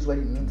 5. This is what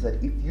it means, that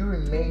if you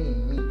remain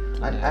in me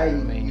and I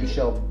in you, you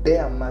shall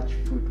bear much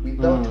fruit.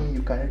 Without me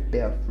you cannot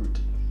bear fruit.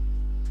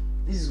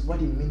 This is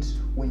what it means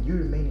when you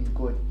remain in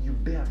God, you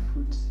bear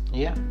fruit.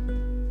 Yeah.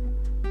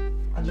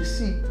 And you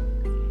see,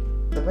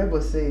 the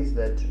Bible says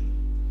that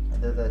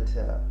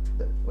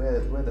where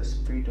the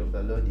Spirit of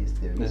the Lord is,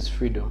 There's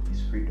freedom.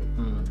 is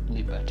freedom.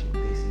 Liberty.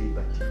 There is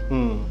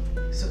liberty.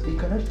 So you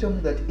cannot tell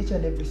me that each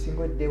and every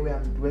single day where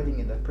I'm dwelling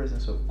in the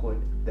presence of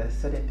God, there are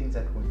certain things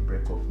that won't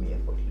break off me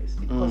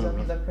effortlessly. Because I'm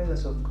in the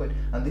presence of God,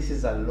 and this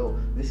is a law,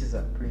 this is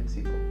a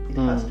principle. It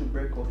has to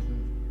break off me.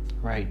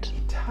 Right.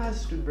 It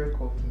has to break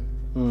off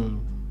me.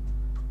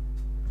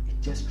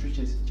 It just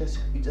reaches,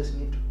 you just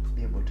need to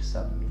be able to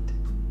submit.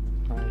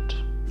 Right.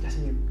 Just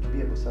need to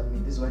be able to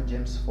submit. This is what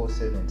James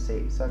 4:7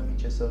 says.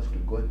 Submit yourself to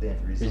God, then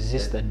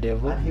Resist the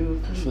devil, and he will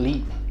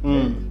flee.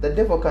 flee. The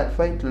devil can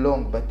fight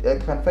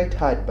can fight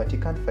hard, but he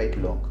can't fight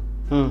long.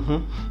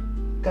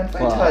 Can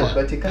fight hard,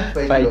 but he can't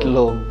fight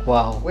long.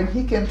 Wow. When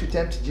he came to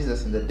tempt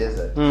Jesus in the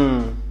desert,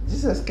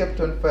 Jesus kept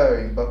on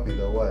firing back with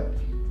the word.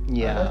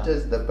 Yeah. And not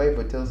just the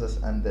Bible tells us,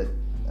 and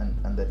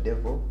the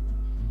devil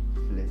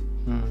fled.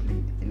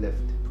 He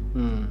left.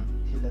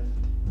 He left.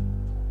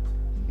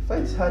 He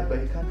fights hard, but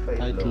he can't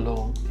fight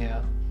long.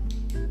 Yeah.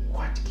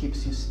 What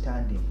keeps you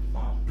standing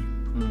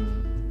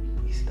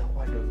firm is the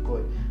word of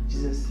God.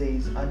 Jesus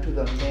says, unto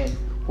the men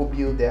who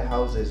build their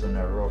houses on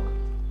a rock.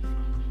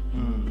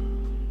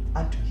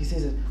 And he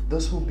says,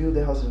 those who build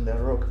their houses on the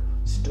rock,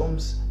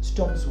 storms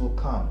will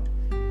come.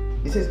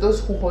 He says,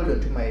 those who hold on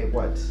to my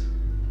words,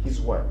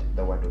 his word,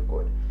 the word of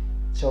God,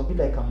 shall be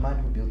like a man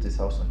who builds his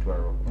house onto a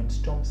rock. When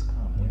storms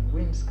come, when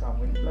winds come,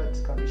 when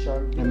floods come, he shall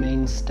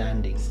remain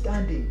standing.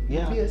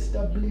 Yeah. Be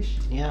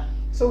established. Yeah.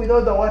 So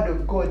without the word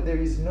of God, there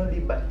is no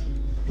liberty.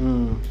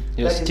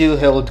 You're still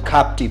held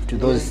captive to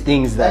those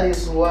things that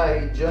is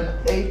why John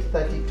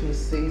 8:32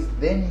 says,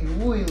 then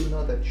you will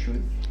know the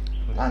truth,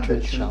 and the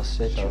truth shall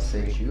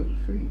set you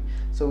free.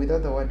 So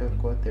without the word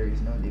of God, there is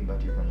no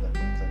liberty from the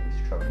things that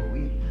we struggle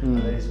with.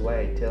 And that is why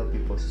I tell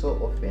people so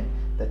often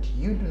that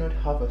you do not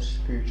have a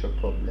spiritual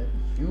problem,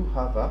 you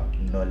have a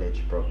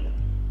knowledge problem.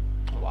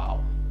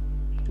 Wow.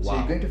 So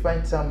you're going to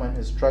find someone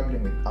who's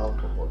struggling with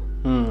alcohol,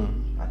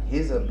 and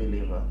he's a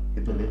believer,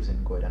 he believes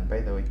in God. And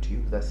by the way, to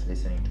you that's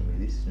listening to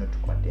me, this is not to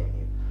condemn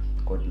you.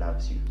 God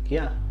loves you.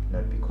 Yeah.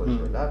 Not because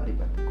you're lovely,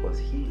 but because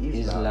he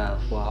is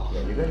love. Wow.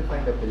 Yeah, you're going to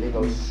find a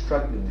believer who's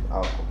struggling with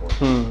alcohol,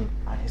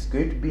 and he's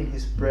going to be in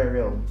his prayer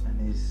realm, and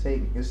he's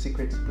saying, your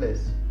secret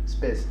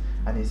space,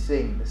 and he's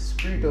saying, the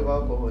spirit of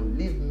alcohol,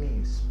 leave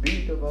me.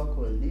 Spirit of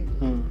alcohol, leave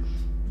me.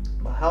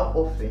 But how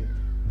often,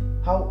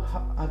 how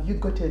have you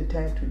gotten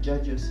time to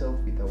judge yourself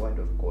with the word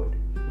of God?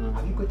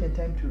 Have you gotten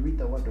time to read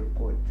the word of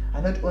God?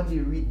 And not only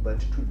read, but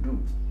to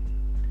do.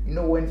 You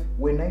know,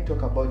 when I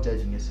talk about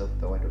judging yourself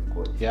with the word of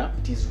God,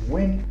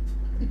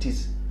 it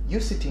is you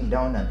sitting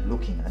down and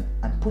looking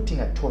and putting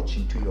a torch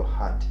into your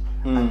heart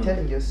and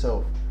telling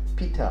yourself,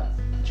 Peter,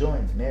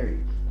 John, Mary,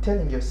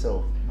 telling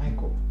yourself,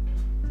 Michael,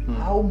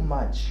 how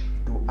much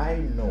do I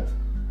know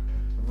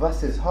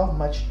versus how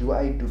much do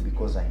I do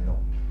because I know?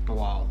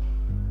 Wow.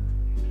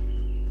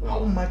 How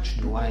much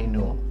do I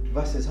know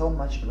versus how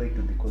much do I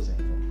do because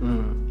I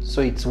know?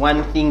 So it's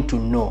one thing to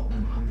know,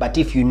 but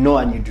if you know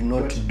and you do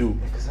not do,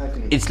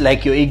 exactly, it's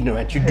like you're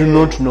ignorant. You do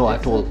not know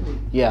at all.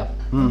 Yeah.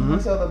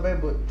 That's how the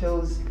Bible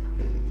tells.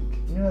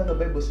 You know, the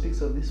Bible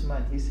speaks of this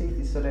man. He says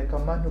it's like a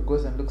man who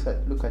goes and looks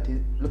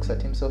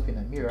at himself in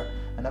a mirror,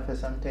 and after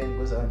some time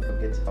goes out and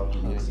forgets how he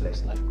looks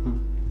like.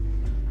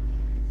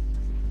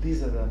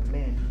 These are the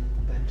men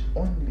that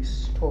only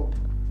stop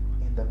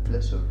in the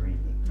place of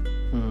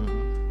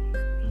reading.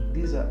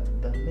 These are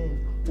the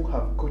men who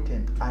have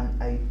gotten an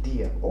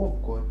idea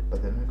of God,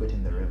 but they've not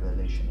gotten the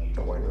revelation of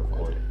the word of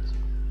God.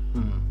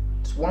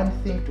 It's one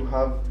thing to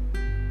have,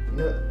 you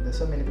know, there's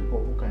so many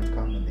people who can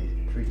come and they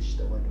preach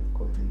the word of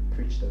God, they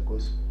preach the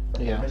gospel, but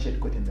they've not yet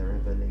gotten the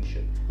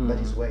revelation. That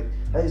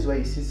is why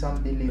you see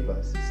some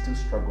believers still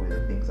struggle with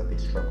the things that they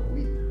struggle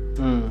with.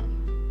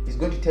 He's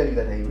going to tell you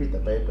that I read the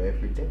Bible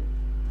every day,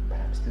 but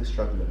I'm still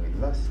struggling with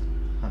lust,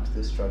 I'm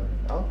still struggling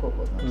with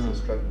alcohol, I'm still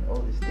struggling with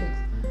all these things.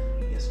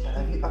 Yes, but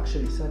have you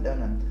actually sat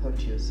down and thought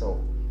to yourself,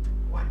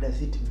 what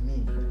does it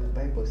mean when the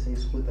Bible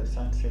says who the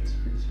Son sets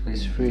free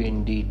is free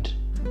indeed?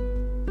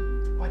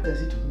 What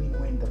does it mean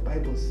when the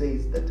Bible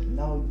says that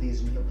now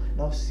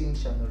sin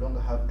shall no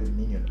longer have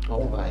dominion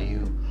over you?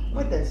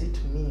 What does it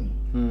mean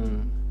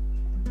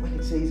when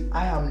it says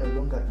I am no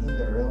longer in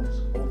the realms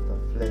of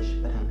the flesh,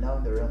 but I'm now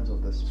in the realms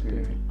of the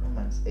Spirit?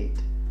 Romans 8.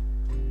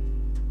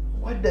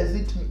 What does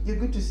it mean? You're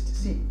going to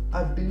see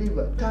a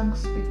believer,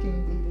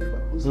 tongue-speaking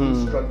believer, who's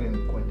still struggling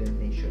with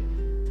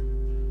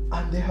condemnation.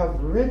 And they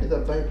have read the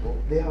Bible,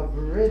 they have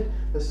read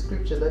the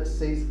scripture that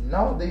says,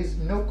 now there is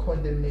no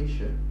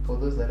condemnation for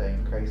those that are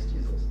in Christ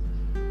Jesus.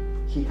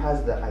 He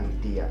has the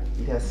idea.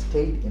 It has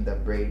stayed in the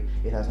brain.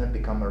 It has not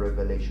become a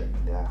revelation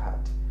in their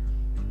heart.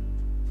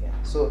 Yeah.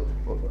 So,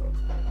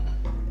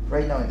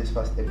 right now in this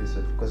first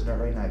episode, because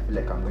right now I feel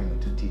like I'm going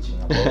into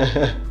teaching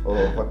about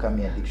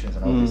overcoming addictions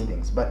and all these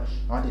things, but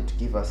I wanted to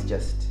give us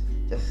just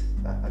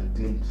a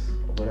glimpse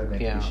of what I'm going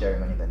to be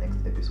sharing on in the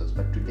next episodes.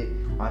 But today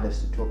I want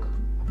us to talk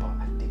about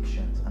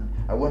addictions, and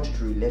I want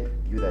to relate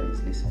with you that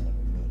is listening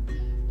with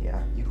me.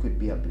 Yeah, you could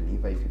be a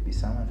believer, you could be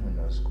someone who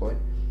knows God,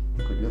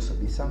 you could also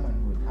be someone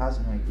who has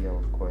no idea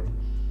of God,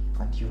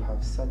 and you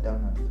have sat down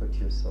and thought to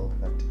yourself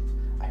that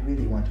I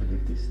really want to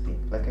live this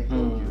thing. Like I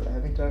told you, I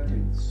have interacted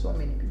with so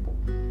many people.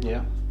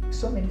 Yeah.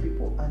 So many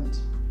people, and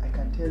I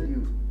can tell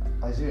you,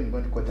 as you're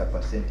going to quote a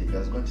percentage, I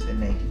was going to say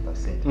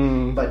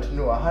 90%. But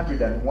no,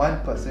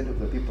 101% of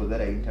the people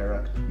that I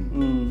interact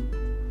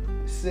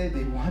with say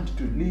they want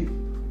to live,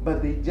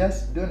 but they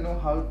just don't know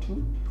how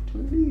to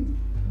live.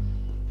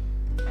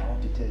 I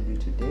want to tell you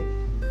today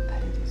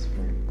that it is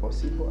very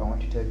possible. I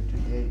want to tell you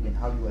today, in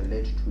how you are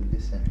led to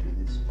listen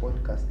to this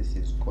podcast, this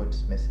is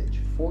God's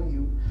message for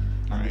you,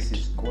 and this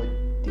is God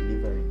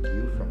delivering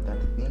you from that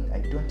thing. I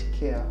don't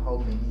care how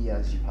many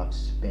years you have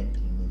spent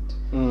in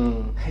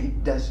it.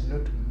 It does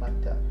not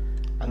matter.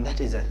 And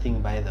that is a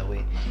thing, by the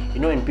way. You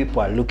know, when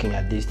people are looking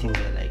at these things,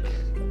 they're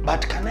like,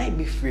 but can I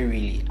be free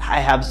really? I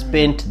have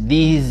spent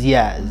these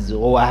years,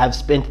 or I have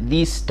spent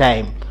this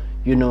time,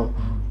 you know.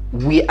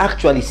 We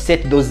actually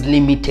set those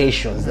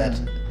limitations that,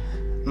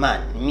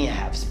 man, me, I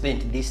have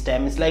spent this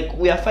time. It's like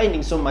we are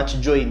finding so much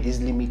joy in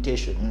this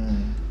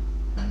limitation.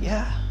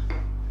 Yeah.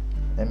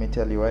 Let me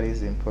tell you, what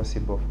is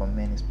impossible for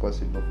men is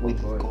possible for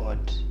with God.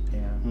 God.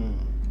 Yeah.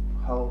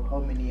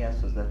 How many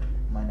years was that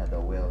man at the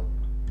well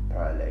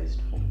paralyzed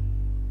for?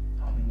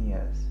 How many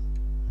years?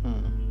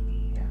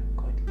 Yeah,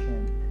 God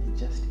came, and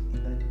just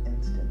in that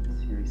instant,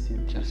 he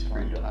received Just his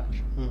freedom.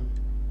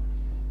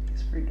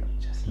 His freedom,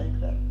 just like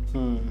that.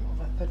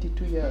 Over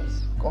 32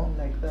 years, gone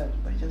like that,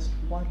 by just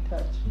one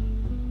touch.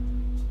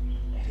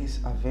 It is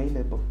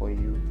available for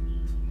you.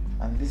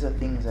 And these are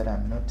things that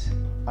I'm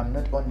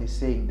not only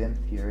saying them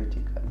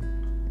theoretically.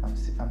 I'm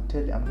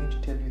going to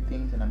tell you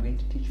things, and I'm going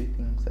to teach you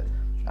things that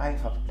I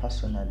have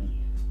personally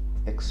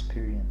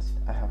experienced.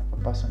 I have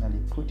personally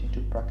put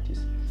into practice,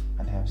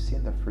 and I have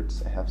seen the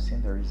fruits, I have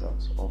seen the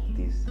results of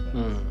these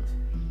things.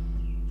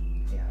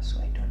 Yeah,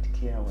 so I don't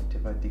care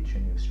whatever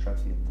addiction you're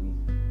struggling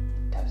with.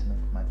 It does not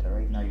matter.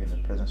 Right now you're in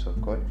the presence of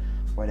God.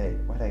 What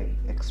I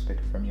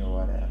expect from you,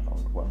 what I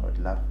would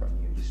love from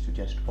you, is to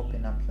just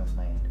open up your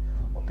mind,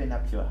 open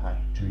up your heart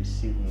to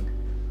receiving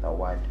the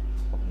word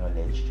of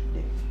knowledge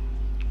today.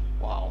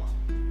 Wow.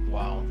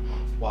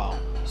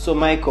 So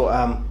Michael,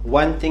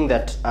 one thing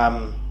that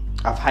I've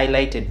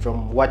highlighted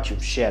from what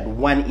you've shared,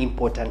 one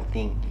important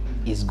thing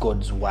is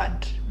God's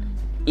word.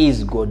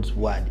 Is God's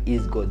word.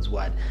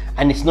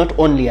 And it's not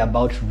only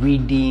about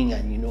reading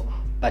and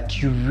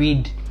but you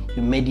read,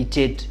 you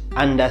meditate,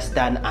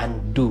 understand,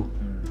 and do.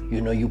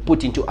 You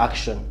put into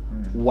action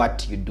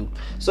what you do.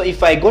 So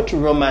if I go to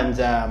Romans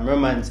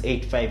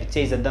 8:5, it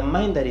says that the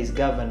mind that is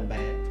governed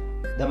by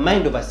the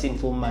mind of a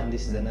sinful man,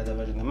 this is another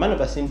version, the mind of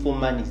a sinful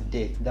man is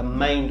death. The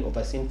mind of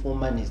a sinful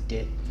man is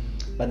death.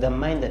 But the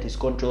mind that is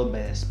controlled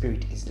by the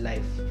Spirit is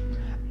life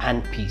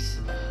and peace.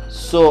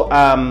 So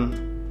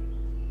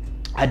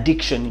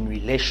addiction in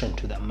relation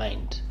to the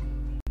mind.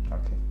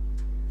 Okay.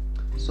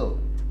 So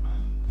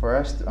for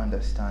us to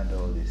understand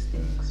all these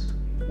things,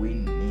 we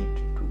need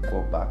to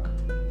go back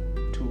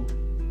to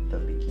the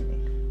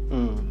beginning.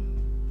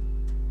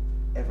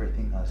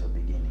 Everything has a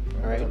beginning.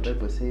 Right. The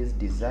Bible says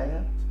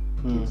desire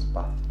gives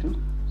birth to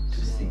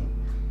sin.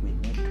 We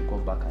need to go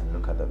back and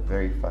look at the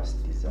very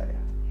first desire.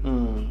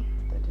 The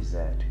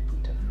desire to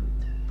eat a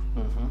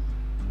fruit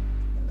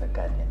in the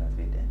Garden of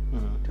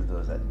Eden. To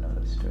those that know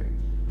the story.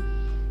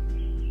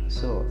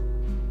 So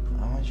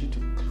I want you to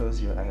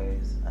close your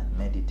eyes and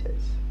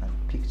meditate and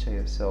picture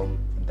yourself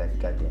in that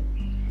garden.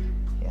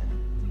 Yeah.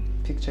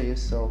 Picture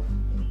yourself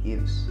in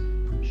Eve's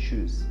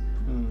shoes.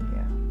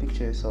 Yeah.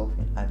 Picture yourself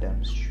in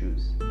Adam's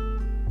shoes.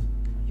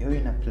 You're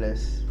in a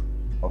place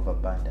of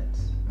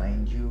abundance.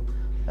 Mind you,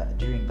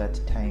 during that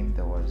time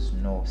there was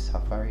no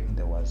suffering,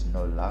 there was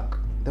no lack,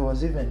 there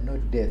was even no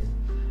death.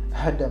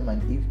 Adam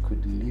and Eve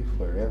could live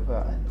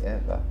forever and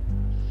ever.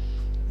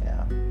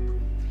 Yeah.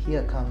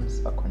 Here comes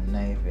a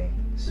conniving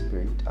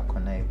spirit, a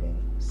conniving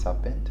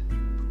serpent,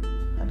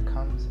 and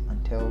comes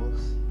and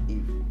tells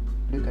Eve,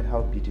 look at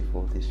how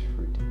beautiful this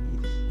fruit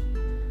is.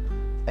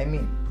 I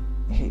mean,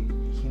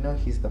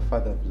 he's the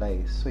father of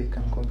lies, so he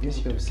can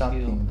convince you of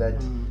something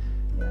that,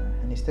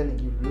 and he's telling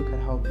you, look at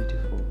how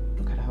beautiful,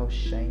 look at how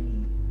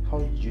shiny, how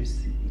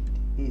juicy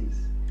it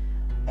is.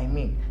 I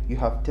mean, you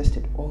have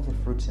tasted all the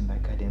fruits in the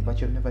garden,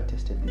 but you've never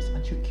tasted this.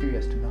 Aren't you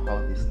curious to know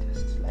how this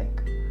tastes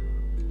like?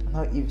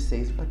 Now Eve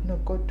says, but no,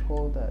 God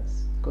told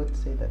us. God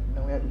said that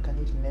no, we can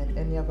eat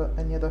any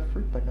other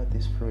fruit, but not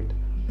this fruit.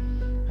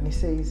 And he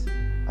says,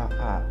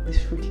 this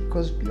fruit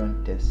goes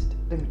beyond taste.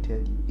 Let me tell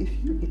you, if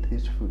you eat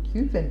this fruit,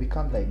 you even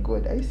become like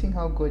God. Are you seeing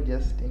how God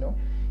just,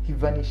 he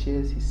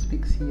vanishes, he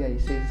speaks here, he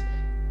says,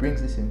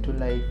 brings this into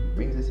life,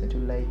 brings this into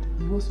light.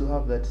 You also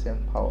have that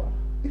same power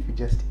if you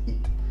just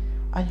eat.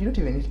 And you don't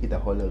even need to eat the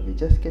whole of it,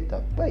 just get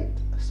a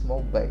bite, a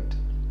small bite,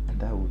 and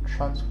that will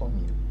transform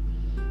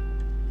you.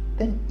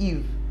 Then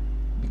Eve,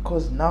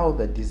 because now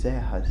the desire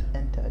has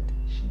entered,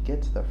 she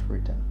gets the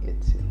fruit and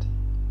eats it.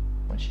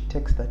 When she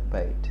takes that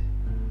bite,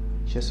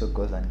 she also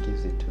goes and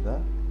gives it to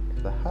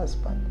the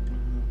husband.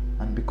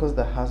 And because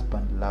the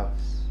husband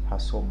loves her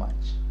so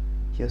much,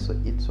 he also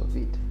eats of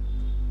it.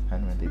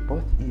 And when they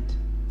both eat,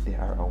 they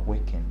are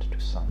awakened to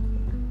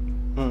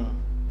something.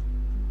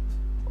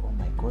 Oh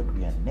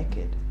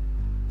naked.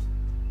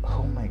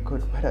 Oh my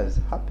God, what has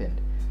happened?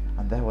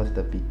 And that was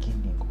the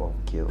beginning of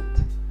guilt.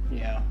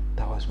 Yeah.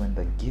 That was when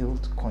the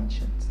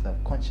the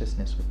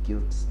consciousness of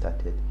guilt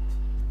started.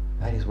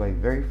 That is why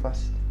very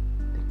fast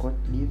they got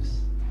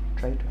leaves,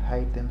 try to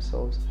hide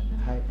themselves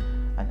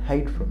and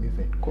hide from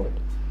even God.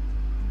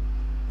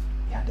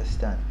 You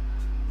understand?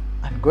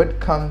 And God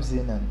comes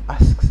in and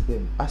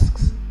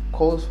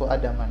calls for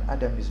Adam, and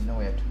Adam is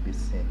nowhere to be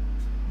seen.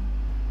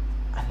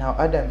 And now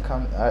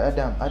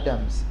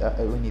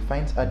when he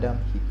finds Adam,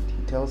 he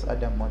tells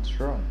Adam what's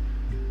wrong.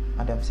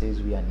 Adam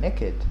says, we are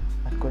naked.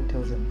 And God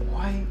tells him,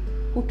 why?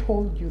 Who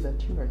told you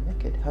that you are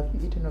naked? Have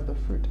you eaten of the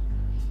fruit?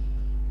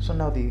 So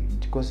now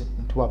it goes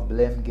into a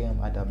blame game.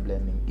 Adam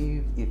blaming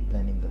Eve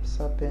blaming the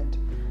serpent.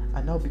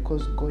 And now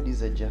because God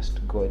is a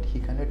just God, he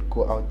cannot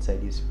go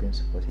outside his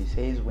principles. He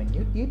says, when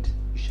you eat,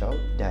 you shall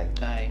die.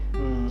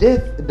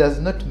 Death does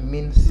not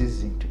mean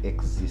ceasing to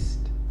exist.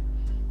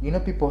 You know,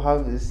 people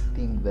have this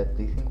thing that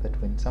they think that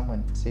when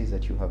someone says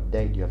that you have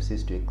died, you have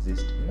ceased to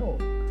exist. No,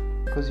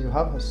 because you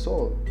have a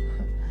soul.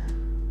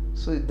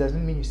 So it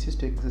doesn't mean you cease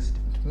to exist.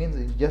 It means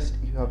you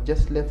have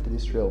just left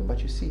this realm.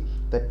 But you see,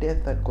 the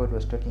death that God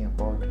was talking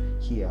about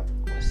here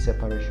was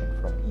separation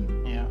from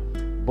him. Yeah.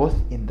 Both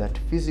in that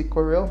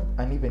physical realm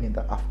and even in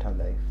the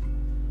afterlife.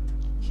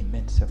 He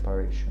meant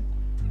separation.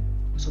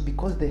 So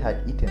because they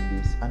had eaten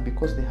this and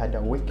because they had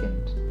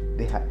awakened,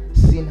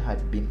 sin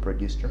had been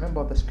produced.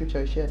 Remember the scripture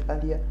I shared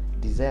earlier?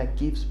 Desire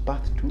gives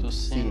birth to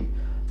sin.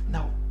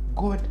 Now,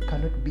 God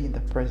cannot be in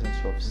the presence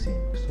of sin,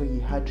 so he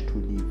had to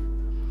leave.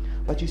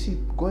 But you see,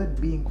 God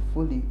being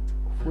fully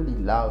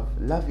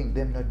loving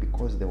them not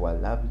because they were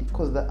lovely,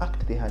 because the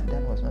act they had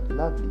done was not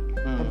lovely,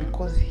 but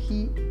because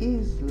he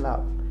is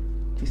love.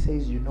 He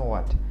says, you know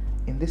what?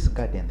 In this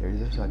garden, there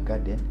is also a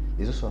garden,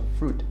 there's also a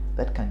fruit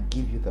that can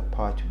give you the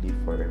power to live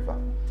forever.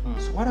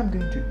 So what I'm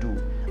going to do,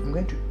 I'm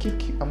going to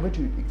kick you, I'm going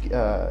to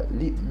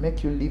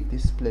make you leave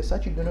this place so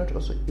that you do not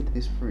also eat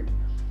this fruit.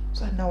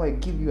 So that now I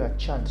give you a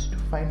chance to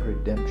find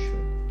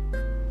redemption.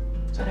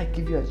 So that I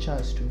give you a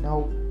chance to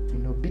now,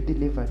 be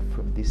delivered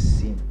from this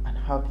sin and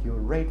have your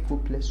rightful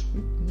place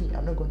with me.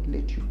 I'm not going to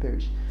let you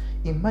perish.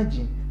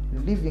 Imagine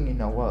living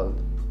in a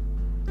world,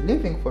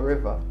 living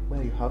forever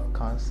where you have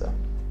cancer.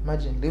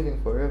 Imagine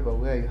living forever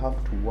where you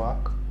have to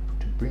work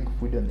to bring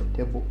food on the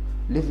table.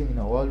 Living in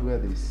a world where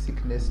there is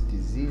sickness,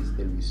 disease,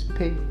 there is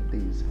pain,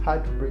 there is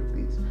heartbreak,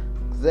 there is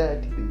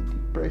anxiety, there is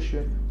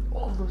depression.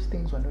 All those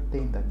things were not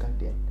there in the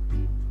garden.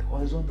 There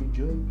was only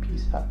joy,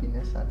 peace,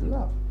 happiness, and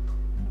love.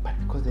 But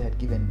because they had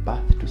given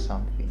birth to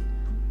something,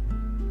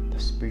 the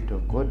Spirit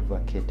of God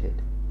vacated.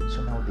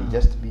 So now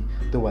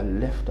they were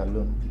left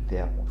alone with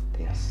their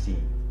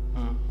sin.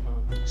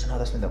 So now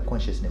that's when the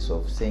consciousness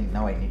of saying,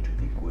 now I need to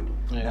be good.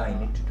 Yeah. Now I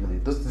need to do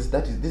this.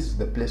 This is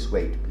the place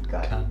where it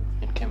began.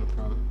 It came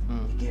from.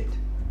 You get.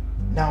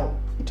 Now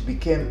it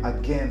became a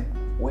game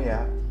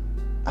where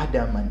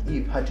Adam and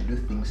Eve had to do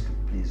things to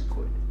please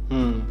God.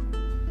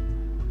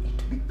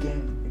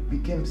 It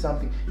became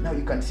something. Now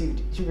you can see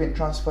it even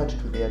transferred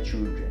to their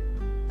children.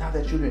 Now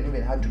the children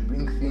even had to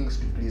bring things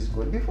to please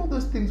God. Before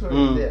those things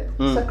weren't there.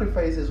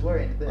 Sacrifices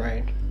weren't there.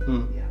 Right.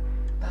 Yeah.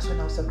 That's when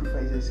our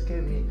sacrifices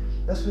came in.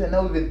 That's when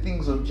now even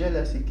things of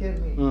jealousy came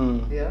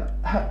in. Yeah.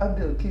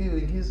 Abel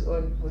killing his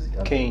own, was it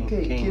Abel? Cain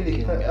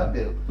killing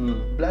Abel.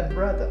 Blood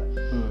brother.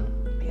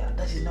 Yeah,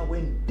 that is now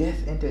when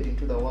death entered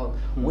into the world.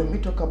 When we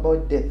talk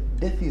about death,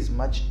 death is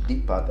much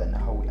deeper than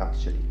how we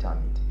actually term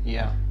it.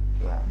 Yeah.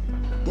 Yeah.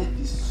 Death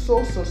is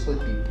so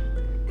deep.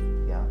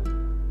 Yeah.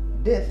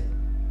 Death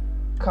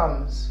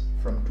comes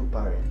from two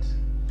parents.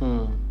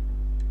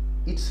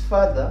 Its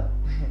father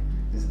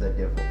is the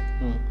devil.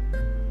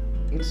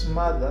 Its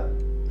mother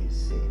is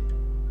sin.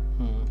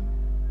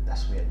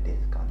 That's where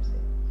death comes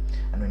in.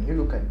 And when you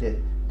look at death,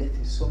 death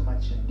is so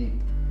much deep.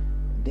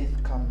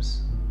 Death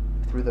comes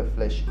through the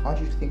flesh. I want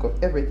you to think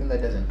of everything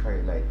that doesn't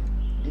carry life.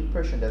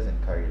 Depression doesn't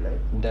carry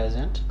life.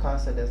 Doesn't.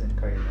 Cancer doesn't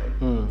carry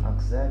life.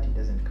 Anxiety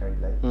doesn't carry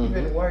life.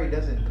 Even worry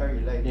doesn't carry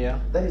life. Yeah.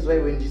 That is why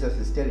when Jesus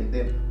is telling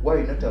them,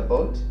 worry not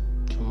about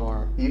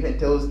tomorrow, he even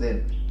tells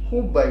them,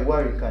 who by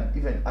worry can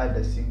even add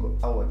a single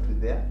hour to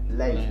their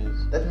life.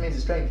 That means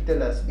he's trying to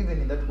tell us,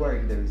 even in that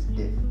worrying there is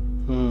death.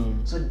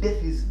 So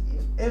death is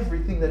in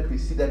everything that we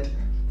see that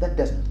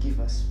does not give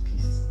us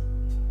peace.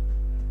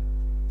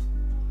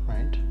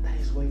 Right. That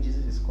is why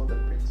Jesus is called the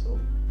Prince of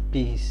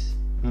Peace.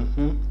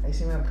 I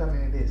see where I'm coming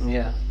with this.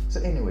 Yeah.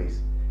 So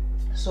anyways,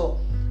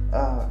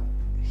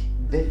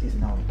 death is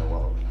now in the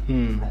world.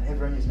 And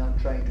everyone is now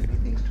trying to do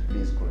things to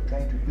please God.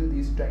 Trying to do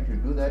this, trying to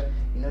do that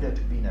in order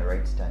to be in a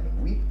right standing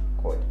with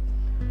God.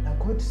 Now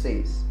God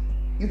says,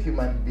 you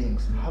human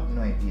beings have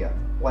no idea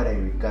what I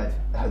regard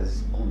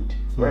as good,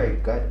 what I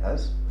regard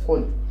as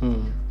holy.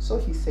 So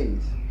he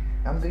says,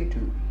 I'm going to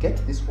get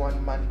this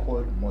one man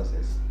called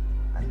Moses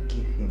and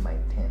give him my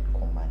 10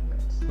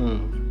 commandments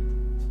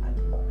and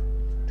more,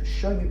 to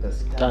show you the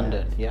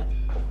standard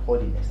of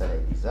holiness that I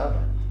deserve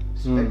and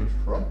expect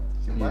from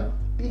human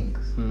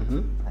beings.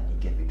 And he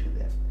gave it to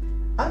them.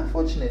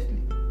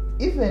 Unfortunately,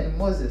 even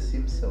Moses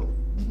himself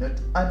did not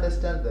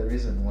understand the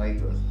reason why he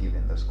was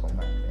given those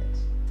commandments.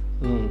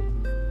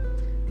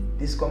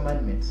 These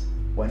commandments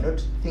were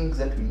not things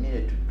that we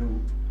needed to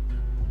do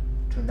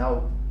to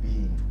now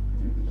be.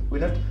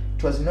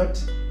 It was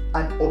not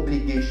an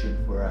obligation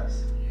for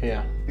us.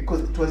 Yeah.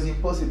 Because it was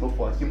impossible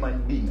for a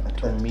human being at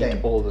To that meet time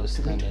all those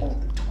to meet standards.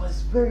 all. It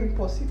was very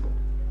impossible.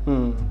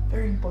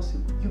 Very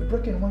impossible. You've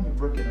broken one, you've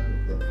broken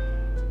all of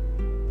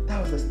them.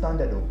 That was the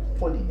standard of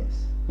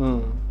holiness.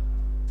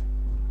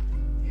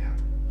 Yeah.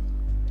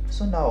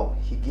 So now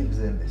he gives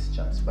them this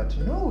chance, but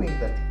knowing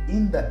that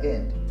in the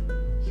end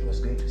he was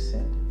going to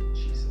send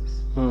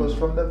Jesus. Because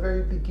from the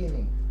very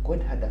beginning,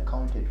 God had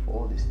accounted for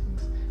all these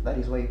things. That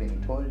is why even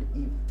he told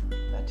Eve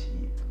that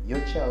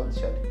your child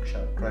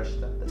shall crush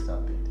the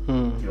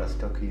serpent. He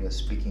was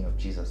speaking of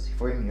Jesus.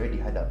 For him, he already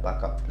had a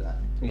backup plan.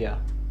 Yeah.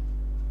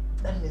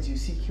 That means, you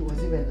see, he was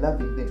even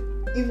loving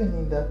them, even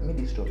in the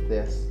midst of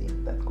their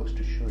sin. That goes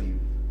to show you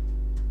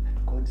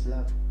that God's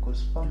love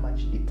goes far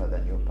much deeper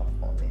than your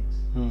performance.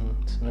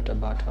 It's not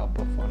about our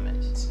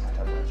performance. It's not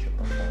about your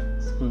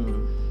performance.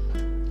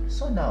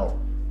 So now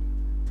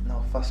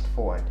fast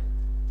forward.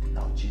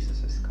 Now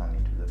Jesus has come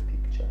into the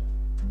picture.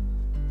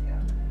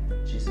 Yeah,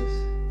 Jesus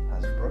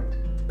has brought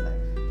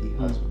life. He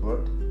has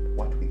brought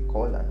what we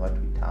call and what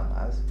we term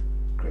as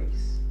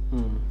grace.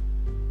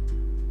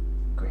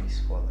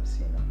 Grace for the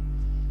sinner.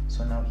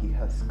 So now he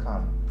has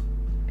come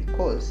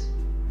because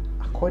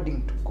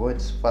according to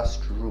God's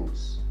first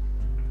rules,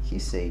 he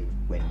said,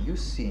 when you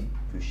sin,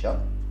 you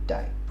shall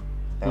die.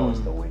 That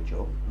was the wage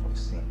of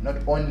sin. Not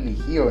only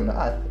here on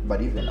earth,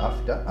 but even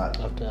after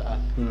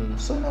earth.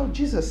 So now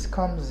Jesus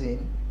comes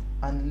in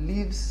and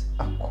lives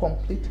a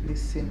completely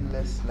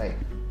sinless life.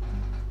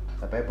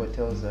 The Bible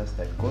tells us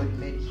that God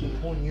made him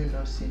who knew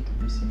no sin to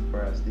be sin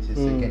for us. This is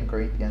 2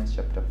 Corinthians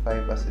chapter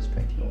 5 verses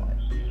 21.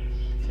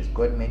 It says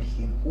God made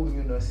him who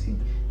knew no sin.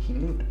 He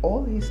lived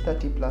all his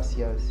 30 plus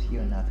years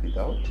here on earth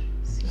without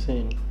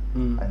sin.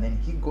 And then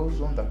he goes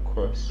on the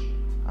cross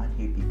and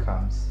he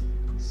becomes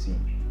sin.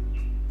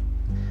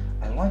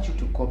 I want you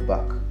to go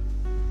back.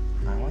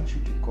 I want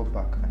you to go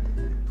back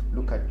and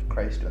look at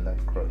Christ on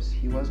that cross.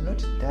 He was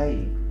not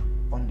dying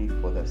only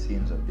for the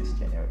sins of this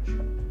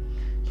generation.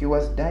 He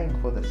was dying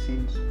for the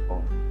sins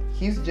of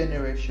his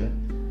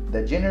generation,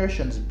 the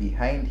generations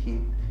behind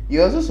him. He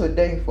was also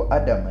dying for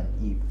Adam and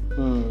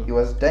Eve. He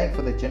was dying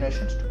for the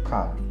generations to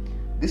come.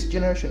 This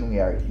generation we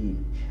are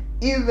in,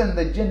 even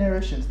the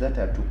generations that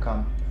are to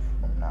come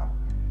from now.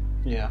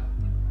 Yeah.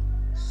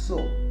 So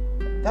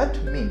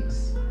that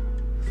means,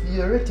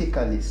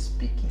 theoretically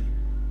speaking,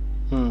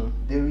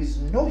 there is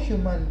no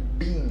human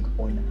being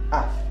on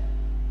earth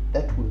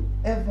that will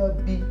ever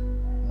be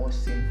more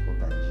sinful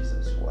than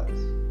Jesus was.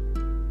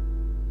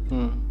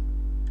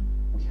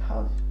 We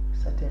have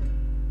certain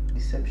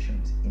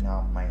deceptions in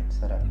our minds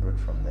that are brought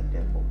from the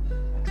devil that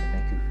will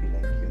make you feel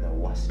like you're the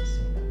worst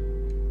sinner.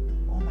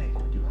 Oh my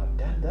God, you have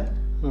done that?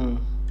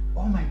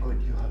 Oh my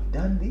God, you have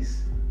done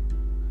this?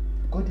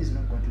 God is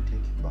not going to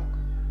take you back.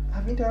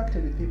 I've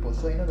interacted with people,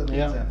 so I know the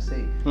things I'm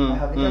saying. I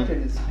have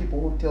interacted with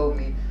people who tell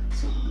me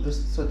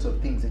those sorts of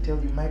things. They tell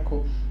you,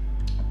 Michael,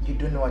 you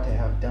don't know what I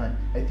have done.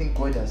 I think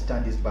God has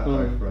turned his back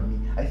away from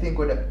me. I think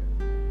God...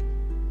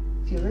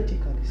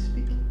 Theoretically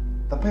speaking,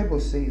 the Bible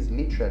says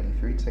literally,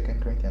 if you read 2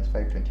 Corinthians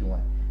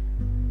 5:21,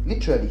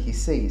 literally he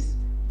says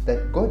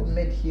that God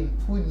made him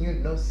who knew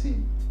no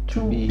sin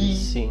to be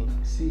sin.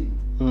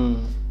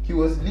 He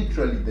was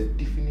literally the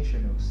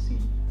definition of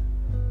sin.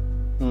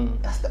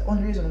 That's the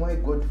only reason why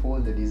God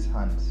folded his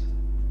hands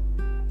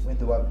when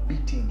they were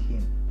beating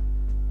him,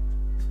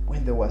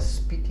 when they were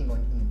spitting on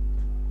him,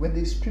 when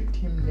they stripped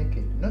him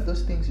naked. Not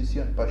those things you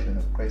see on Passion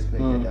of Christ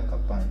where he had like a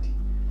panty.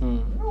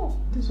 No,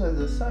 this was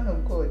the Son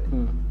of God,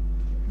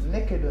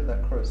 naked on the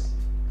cross,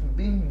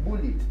 being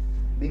bullied,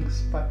 being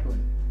spat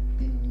on,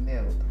 being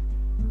nailed.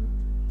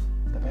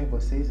 The Bible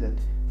says that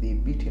they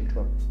beat him to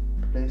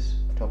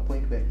a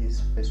point where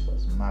his face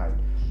was marred.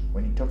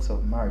 When he talks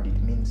of marred,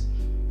 it means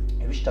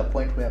he reached a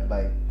point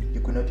whereby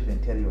you could not even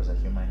tell he was a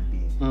human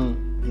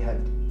being. They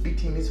had beat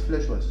him, his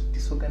flesh was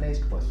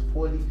disorganized, was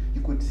falling, you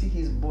could see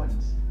his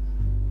bones.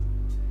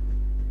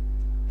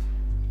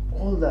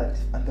 All that,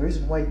 and the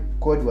reason why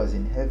God was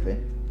in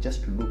heaven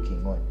just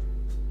looking on.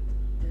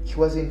 He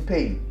was in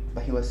pain,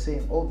 but he was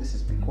saying all this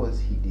is because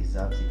he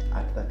deserves it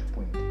at that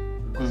point,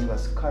 because he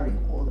was carrying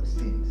all the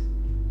sins.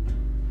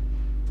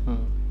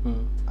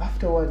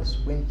 Afterwards,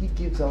 when he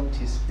gives out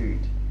his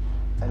spirit,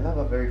 I love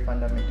a very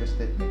fundamental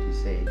statement he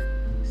said,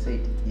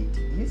 it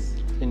is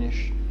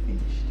Finished.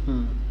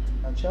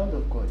 Now, child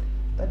of God,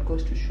 that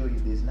goes to show you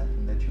there's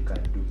nothing that you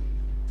can do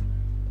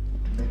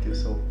to make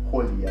yourself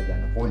holier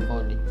than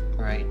holy.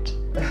 Right.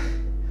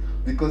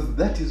 Because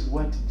that is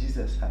what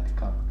Jesus had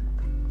come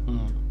to do.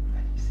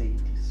 And he said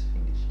it is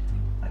finished.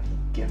 And he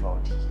gave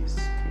out his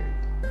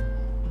spirit.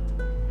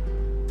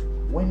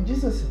 When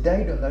Jesus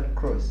died on that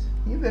cross,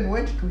 he even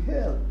went to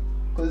hell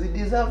because he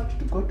deserved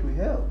to go to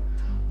hell.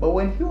 But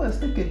when he was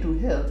taken to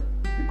hell,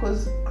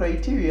 because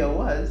criteria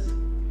was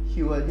he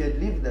had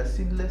lived a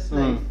sinless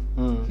life,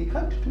 He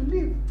had to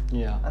leave.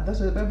 Yeah. And that's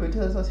what the Bible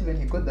tells us, even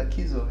he got the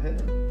keys of hell.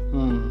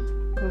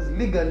 Because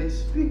legally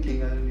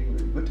speaking, and when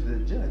you go to the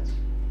judge,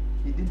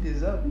 he didn't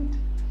deserve it.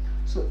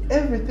 So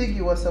everything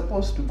you were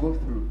supposed to go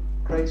through,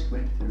 Christ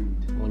went through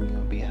it. On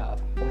your behalf.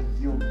 On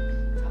your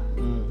behalf.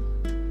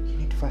 You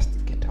need to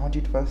I want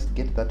you to first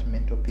get that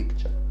mental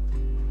picture.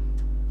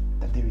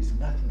 That there is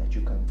nothing that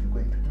you're going to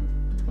do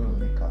to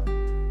make up.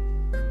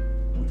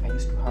 I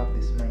used to have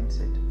this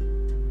mindset.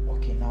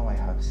 Okay, now I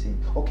have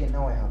sinned. Okay,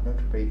 now I have not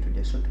prayed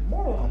today. So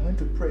tomorrow I'm going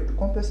to pray to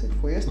compensate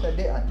for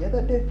yesterday and the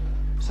other day.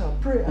 So I'll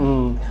pray.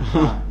 And,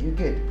 you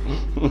get.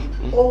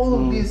 All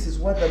of this is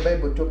what the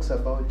Bible talks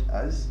about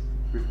as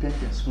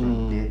repentance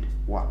from dead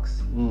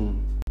works.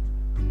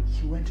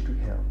 He went to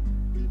hell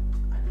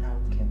and now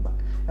came back.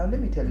 Now let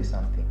me tell you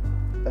something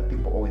that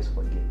people always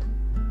forget.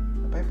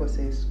 The Bible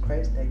says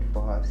Christ died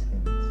for our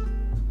sins,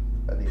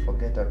 but they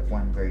forget that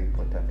one very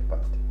important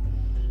part.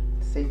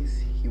 It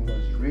says he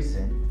was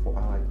risen for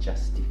our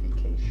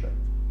justification.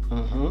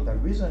 The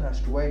reason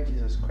as to why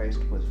Jesus Christ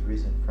was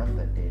risen from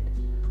the dead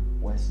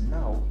was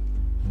now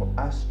for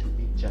us to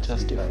be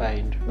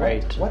justified.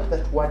 Right. What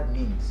that word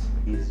means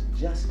is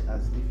just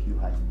as if you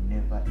had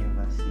never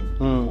ever sinned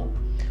before.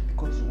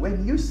 Because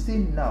when you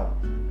sin now,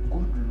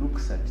 God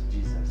looks at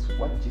Jesus,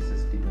 what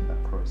Jesus did on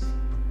the cross,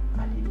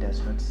 and he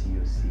does not see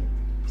your sin.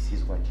 He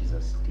sees what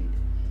Jesus did.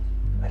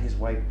 That is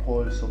why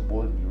Paul so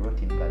boldly wrote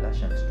in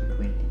Galatians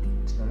 2:20,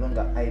 it's no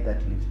longer I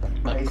that lives, but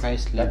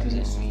Christ lives that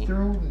lives in me.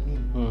 through me.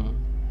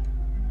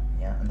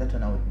 Yeah, and that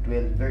one I will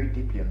dwell very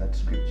deeply on that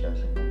scripture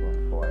as we move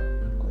on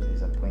forward, because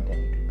there's a point I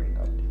need to bring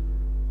out.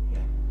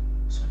 Yeah.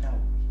 So now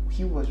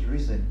he was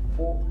risen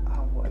for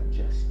our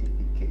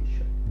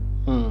justification.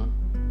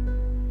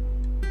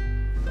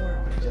 For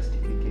our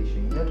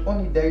justification. He not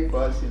only died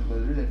for our sins, but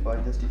was risen for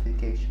our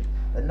justification.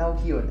 And now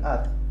here on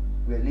earth,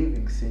 we are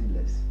living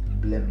sinless,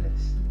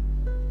 blameless.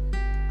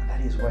 And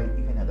that is why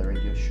even at the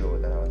radio show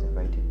that I was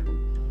invited to,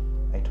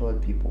 I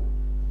told people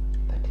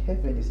that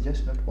heaven is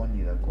just not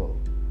only the goal.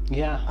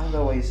 Yeah.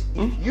 Otherwise,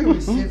 if you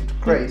received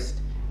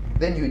Christ,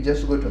 then you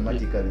just go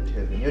automatically to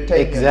heaven. Your time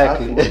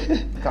Exactly. on earth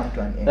will come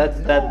to an end.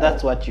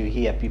 That's what you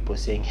hear people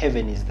saying.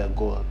 Heaven is the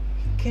goal.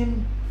 He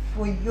came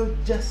for your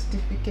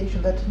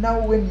justification. That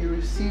now when you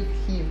receive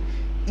Him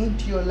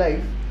into your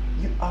life,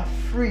 you are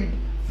freed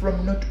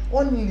from not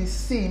only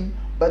sin,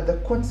 but the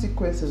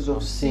consequences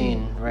of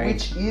sin, right.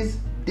 which is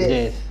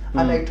death.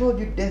 And I told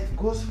you, death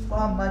goes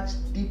far much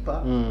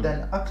deeper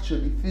than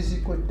actually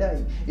physical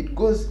dying. It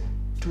goes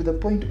to the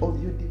point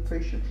of your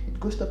depression. It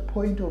goes to the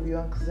point of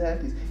your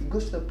anxieties. It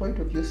goes to the point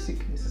of your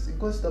sicknesses. It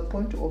goes to the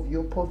point of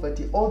your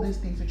poverty. All these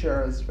things which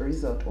are as a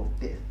result of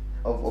death,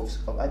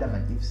 of Adam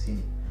and Eve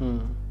sinning.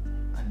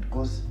 And it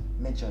goes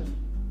majorly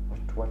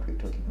what we're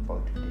talking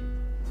about today,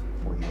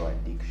 for your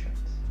addictions.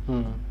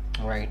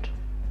 Right.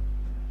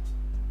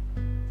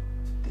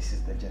 This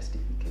is the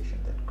justification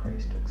that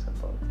Christ talks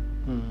about.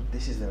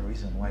 This is the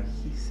reason why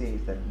he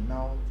says that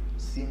now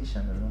sin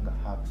shall no longer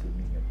have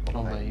dominion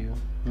over you.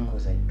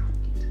 Because I took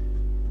it.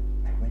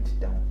 I went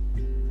down.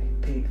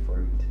 I paid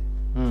for it.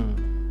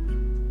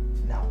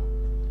 Now,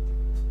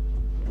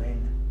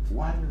 when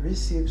one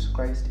receives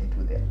Christ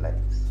into their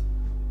lives,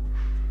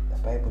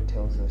 the Bible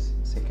tells us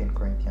in 2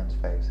 Corinthians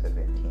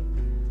 5:17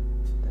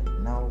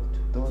 that now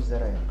to those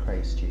that are in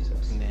Christ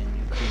Jesus,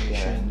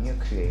 they are a new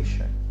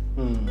creation.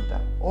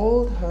 The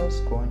old has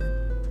gone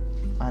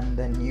and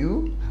the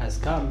new has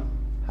come.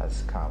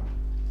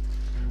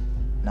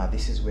 Now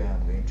this is where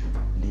I'm going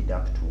to lead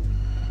up to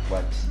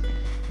what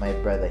my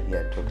brother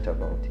here talked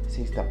about. He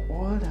says the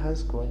old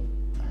has gone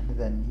and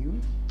the new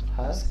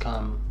has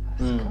come.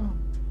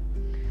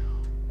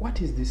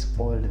 What is this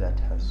old that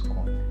has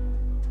gone?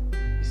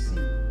 You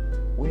see,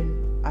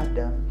 when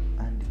Adam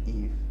and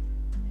Eve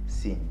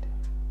sinned,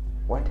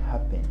 what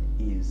happened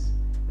is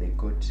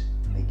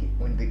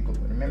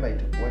remember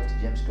what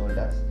James told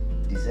us,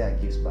 desire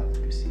gives birth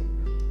to sin.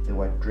 They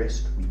were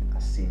dressed with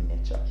a sin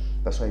nature.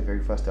 That's why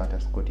very first I want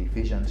us to go to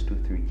Ephesians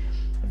 2:3.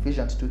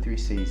 Ephesians 2:3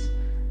 says,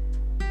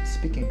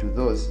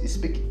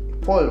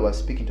 Paul was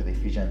speaking to the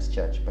Ephesians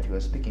church, but he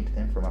was speaking to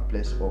them from a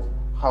place of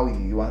how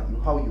you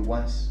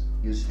once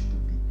used to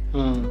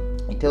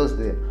be. He tells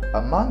them,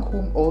 among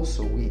whom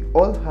also we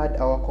all had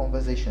our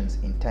conversations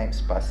in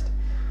times past,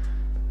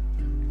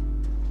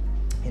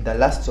 in the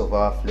lusts of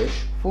our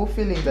flesh,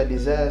 fulfilling the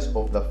desires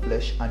of the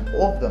flesh and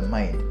of the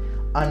mind,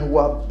 and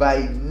were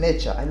by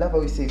nature, I love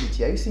how he says it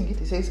here, are you seeing it?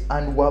 He says,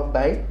 and were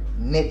by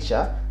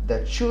nature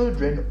the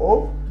children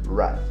of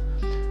wrath.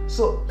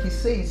 So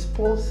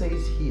Paul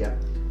says here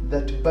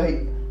that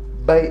by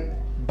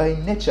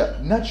nature,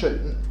 natural.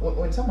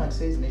 When someone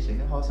says nature, you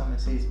know how someone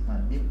says,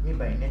 man, me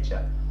by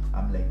nature,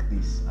 I'm like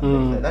this.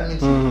 I'm like that. That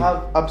means you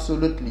have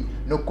absolutely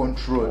no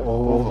control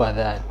over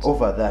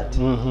that.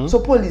 So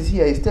Paul is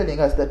here, he's telling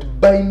us that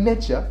by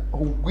nature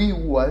we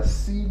were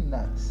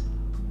sinners.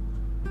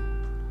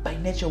 By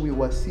nature we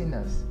were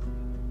sinners.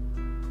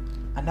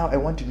 And now I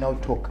want to now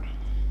talk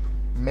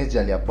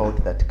majorly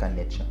about that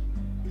nature.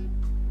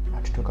 I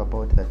want to talk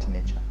about that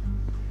nature.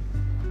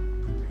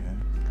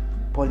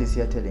 Paul is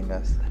here telling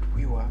us that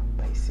we were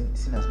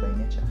sinners by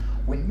nature.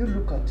 When you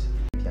look at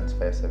Ephesians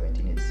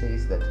 5:17, it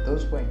says that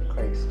those who are in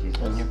Christ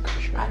Jesus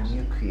are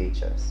new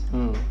creatures.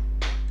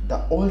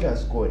 The old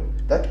has gone.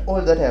 That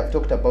old that I have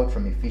talked about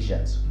from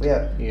Ephesians,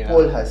 where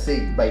Paul has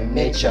said, by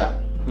nature,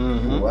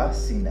 you are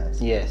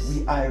sinners. Yes.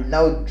 We are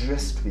now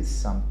dressed with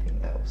something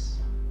else.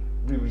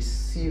 We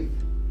receive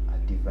a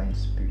divine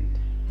spirit.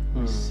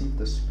 Receive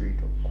the Spirit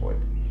of God.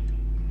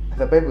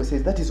 The Bible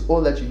says that is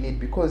all that you need,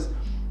 because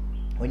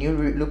when you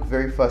look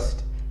very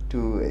fast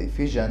to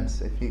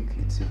Ephesians, I think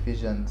it's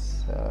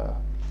Ephesians,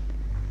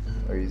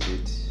 or is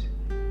it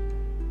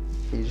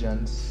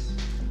Ephesians,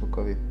 book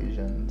of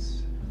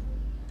Ephesians?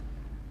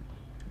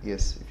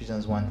 Yes,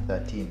 Ephesians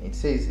 1:13. It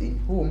says, in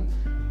whom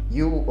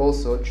you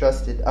also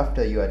trusted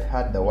after you had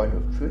heard the word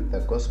of truth,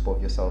 the gospel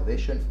of your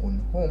salvation, in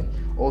whom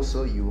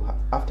also you,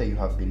 after you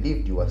have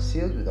believed, you are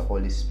sealed with the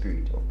Holy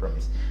Spirit of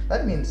promise.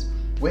 That means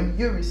when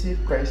you receive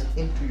Christ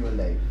into your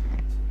life,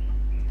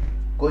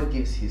 God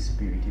gives His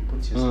Spirit. He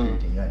puts His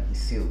Spirit in you and He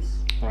seals.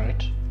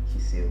 Right. He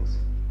seals.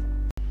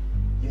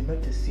 You're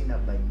not a sinner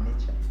by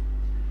nature.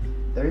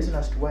 The reason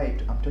as to why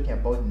I'm talking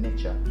about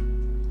nature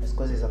is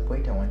because there's a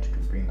point I want you to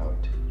bring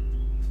out.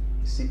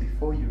 You see,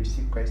 before you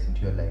receive Christ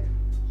into your life,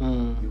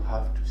 you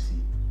have to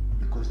see,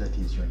 because that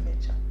is your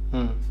nature.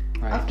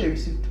 Right. After you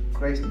receive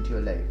Christ into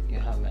your life, you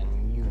have a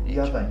new nature.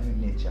 You have a new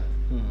nature.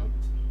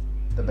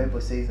 The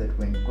Bible says that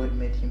when God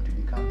made Him to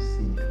become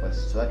sin, it was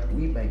so that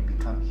we might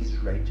become His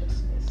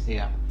righteousness.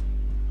 Yeah.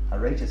 A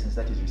righteousness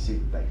that is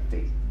received by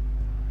faith.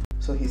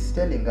 So He's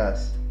telling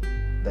us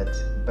that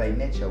by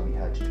nature we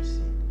had to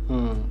sin.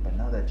 But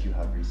now that you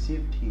have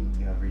received Him,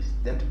 you have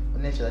that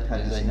nature that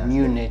has a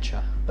new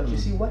nature. But you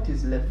see, what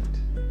is left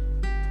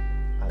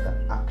are the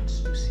acts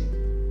to sin.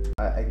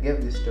 I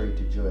gave this story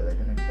to Joel. I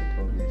don't know if I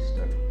told you this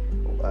story.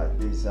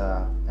 There's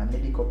a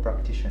medical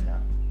practitioner.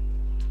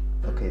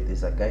 Okay,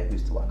 there's a guy who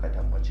used to work at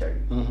a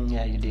mortuary.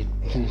 Yeah, you did.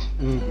 He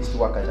used to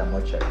work at a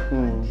mortuary.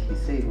 And he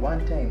said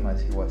one time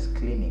as he was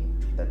cleaning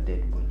the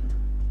dead body,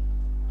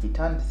 he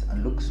turns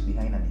and looks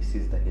behind and he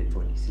sees the dead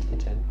body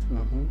seated.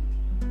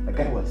 The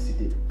guy was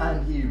seated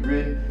and he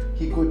ran.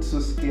 He got so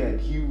scared.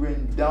 He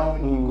ran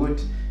down.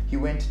 He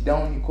went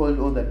down. He called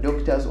all the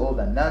doctors, all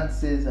the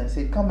nurses, and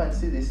said, "Come and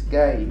see this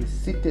guy. He's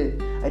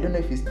seated. I don't know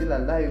if he's still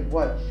alive.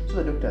 What?"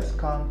 So the doctors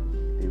come.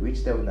 They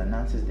reach there with the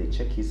nurses. They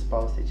check his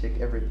pulse. They check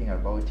everything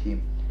about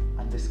him,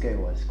 and this guy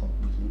was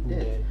completely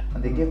dead.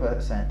 And they gave a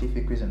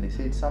scientific reason. They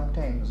said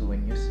sometimes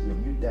when you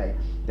die,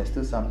 there's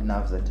still some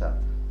nerves that are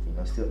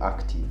still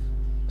active.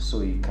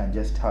 So you can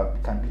just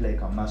can be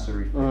like a muscle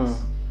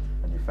reflex.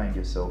 And you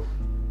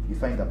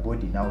find the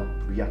body now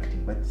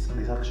reacting, but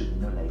there's actually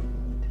no life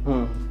in it.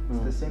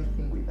 It's the same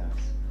thing with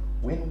us.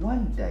 When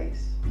one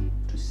dies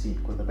to sin,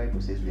 because the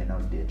Bible says we are now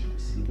dead to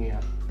sin,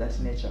 that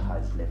nature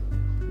has left.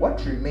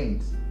 What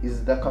remains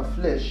is the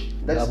flesh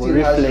that still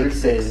has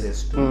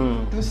reflexes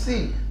to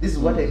sin. This is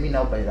what I mean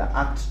now by the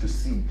act to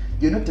sin.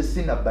 You're not a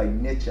sinner by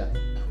nature.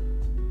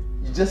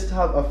 You just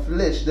have a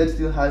flesh that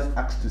still has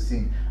acts to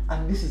sin.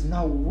 And this is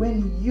now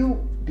when you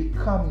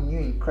become new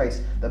in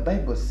Christ. The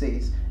Bible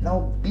says,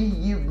 now be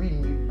ye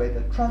renewed by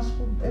the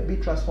transformed by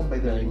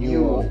the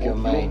renewal of your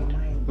mind.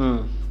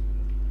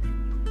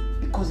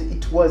 Because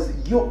it was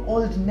your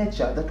old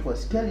nature that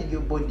was telling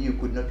your body you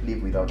could not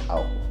live without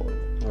alcohol.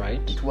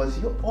 Right. It was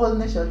your old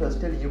nature that was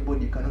telling your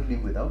body you cannot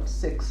live without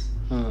sex.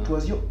 It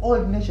was your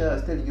old nature that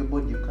was telling your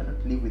body you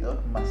cannot live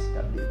without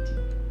masturbating.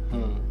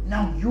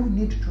 Now you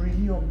need to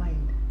renew your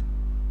mind.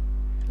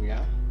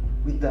 Yeah.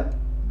 With the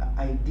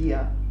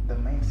idea, the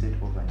mindset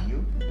of a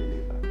new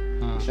believer.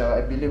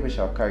 I believe we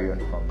shall carry on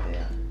from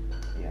there.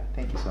 Yeah.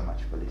 Thank you so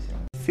much for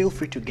listening. Feel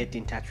free to get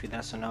in touch with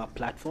us on our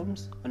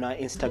platforms, on our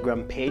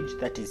Instagram page,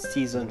 that is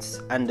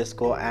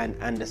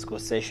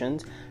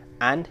seasons_and_sessions,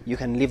 and you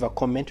can leave a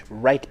comment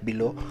right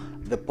below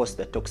the post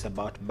that talks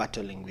about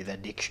battling with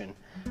addiction.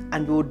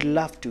 And we would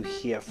love to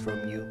hear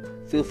from you.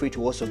 Feel free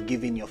to also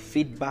give in your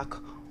feedback,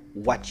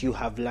 what you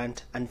have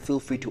learned, and feel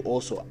free to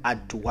also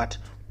add to what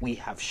we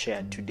have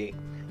shared today.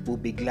 We'll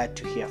be glad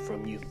to hear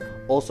from you.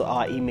 Also,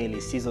 our email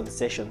is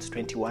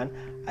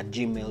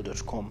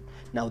seasonsessions21@gmail.com.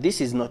 Now,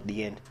 this is not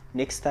the end.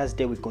 Next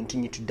Thursday, we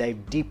continue to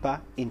dive deeper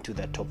into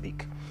the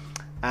topic.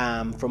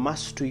 From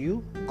us to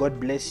you, God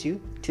bless you.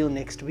 Till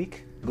next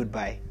week,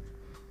 goodbye.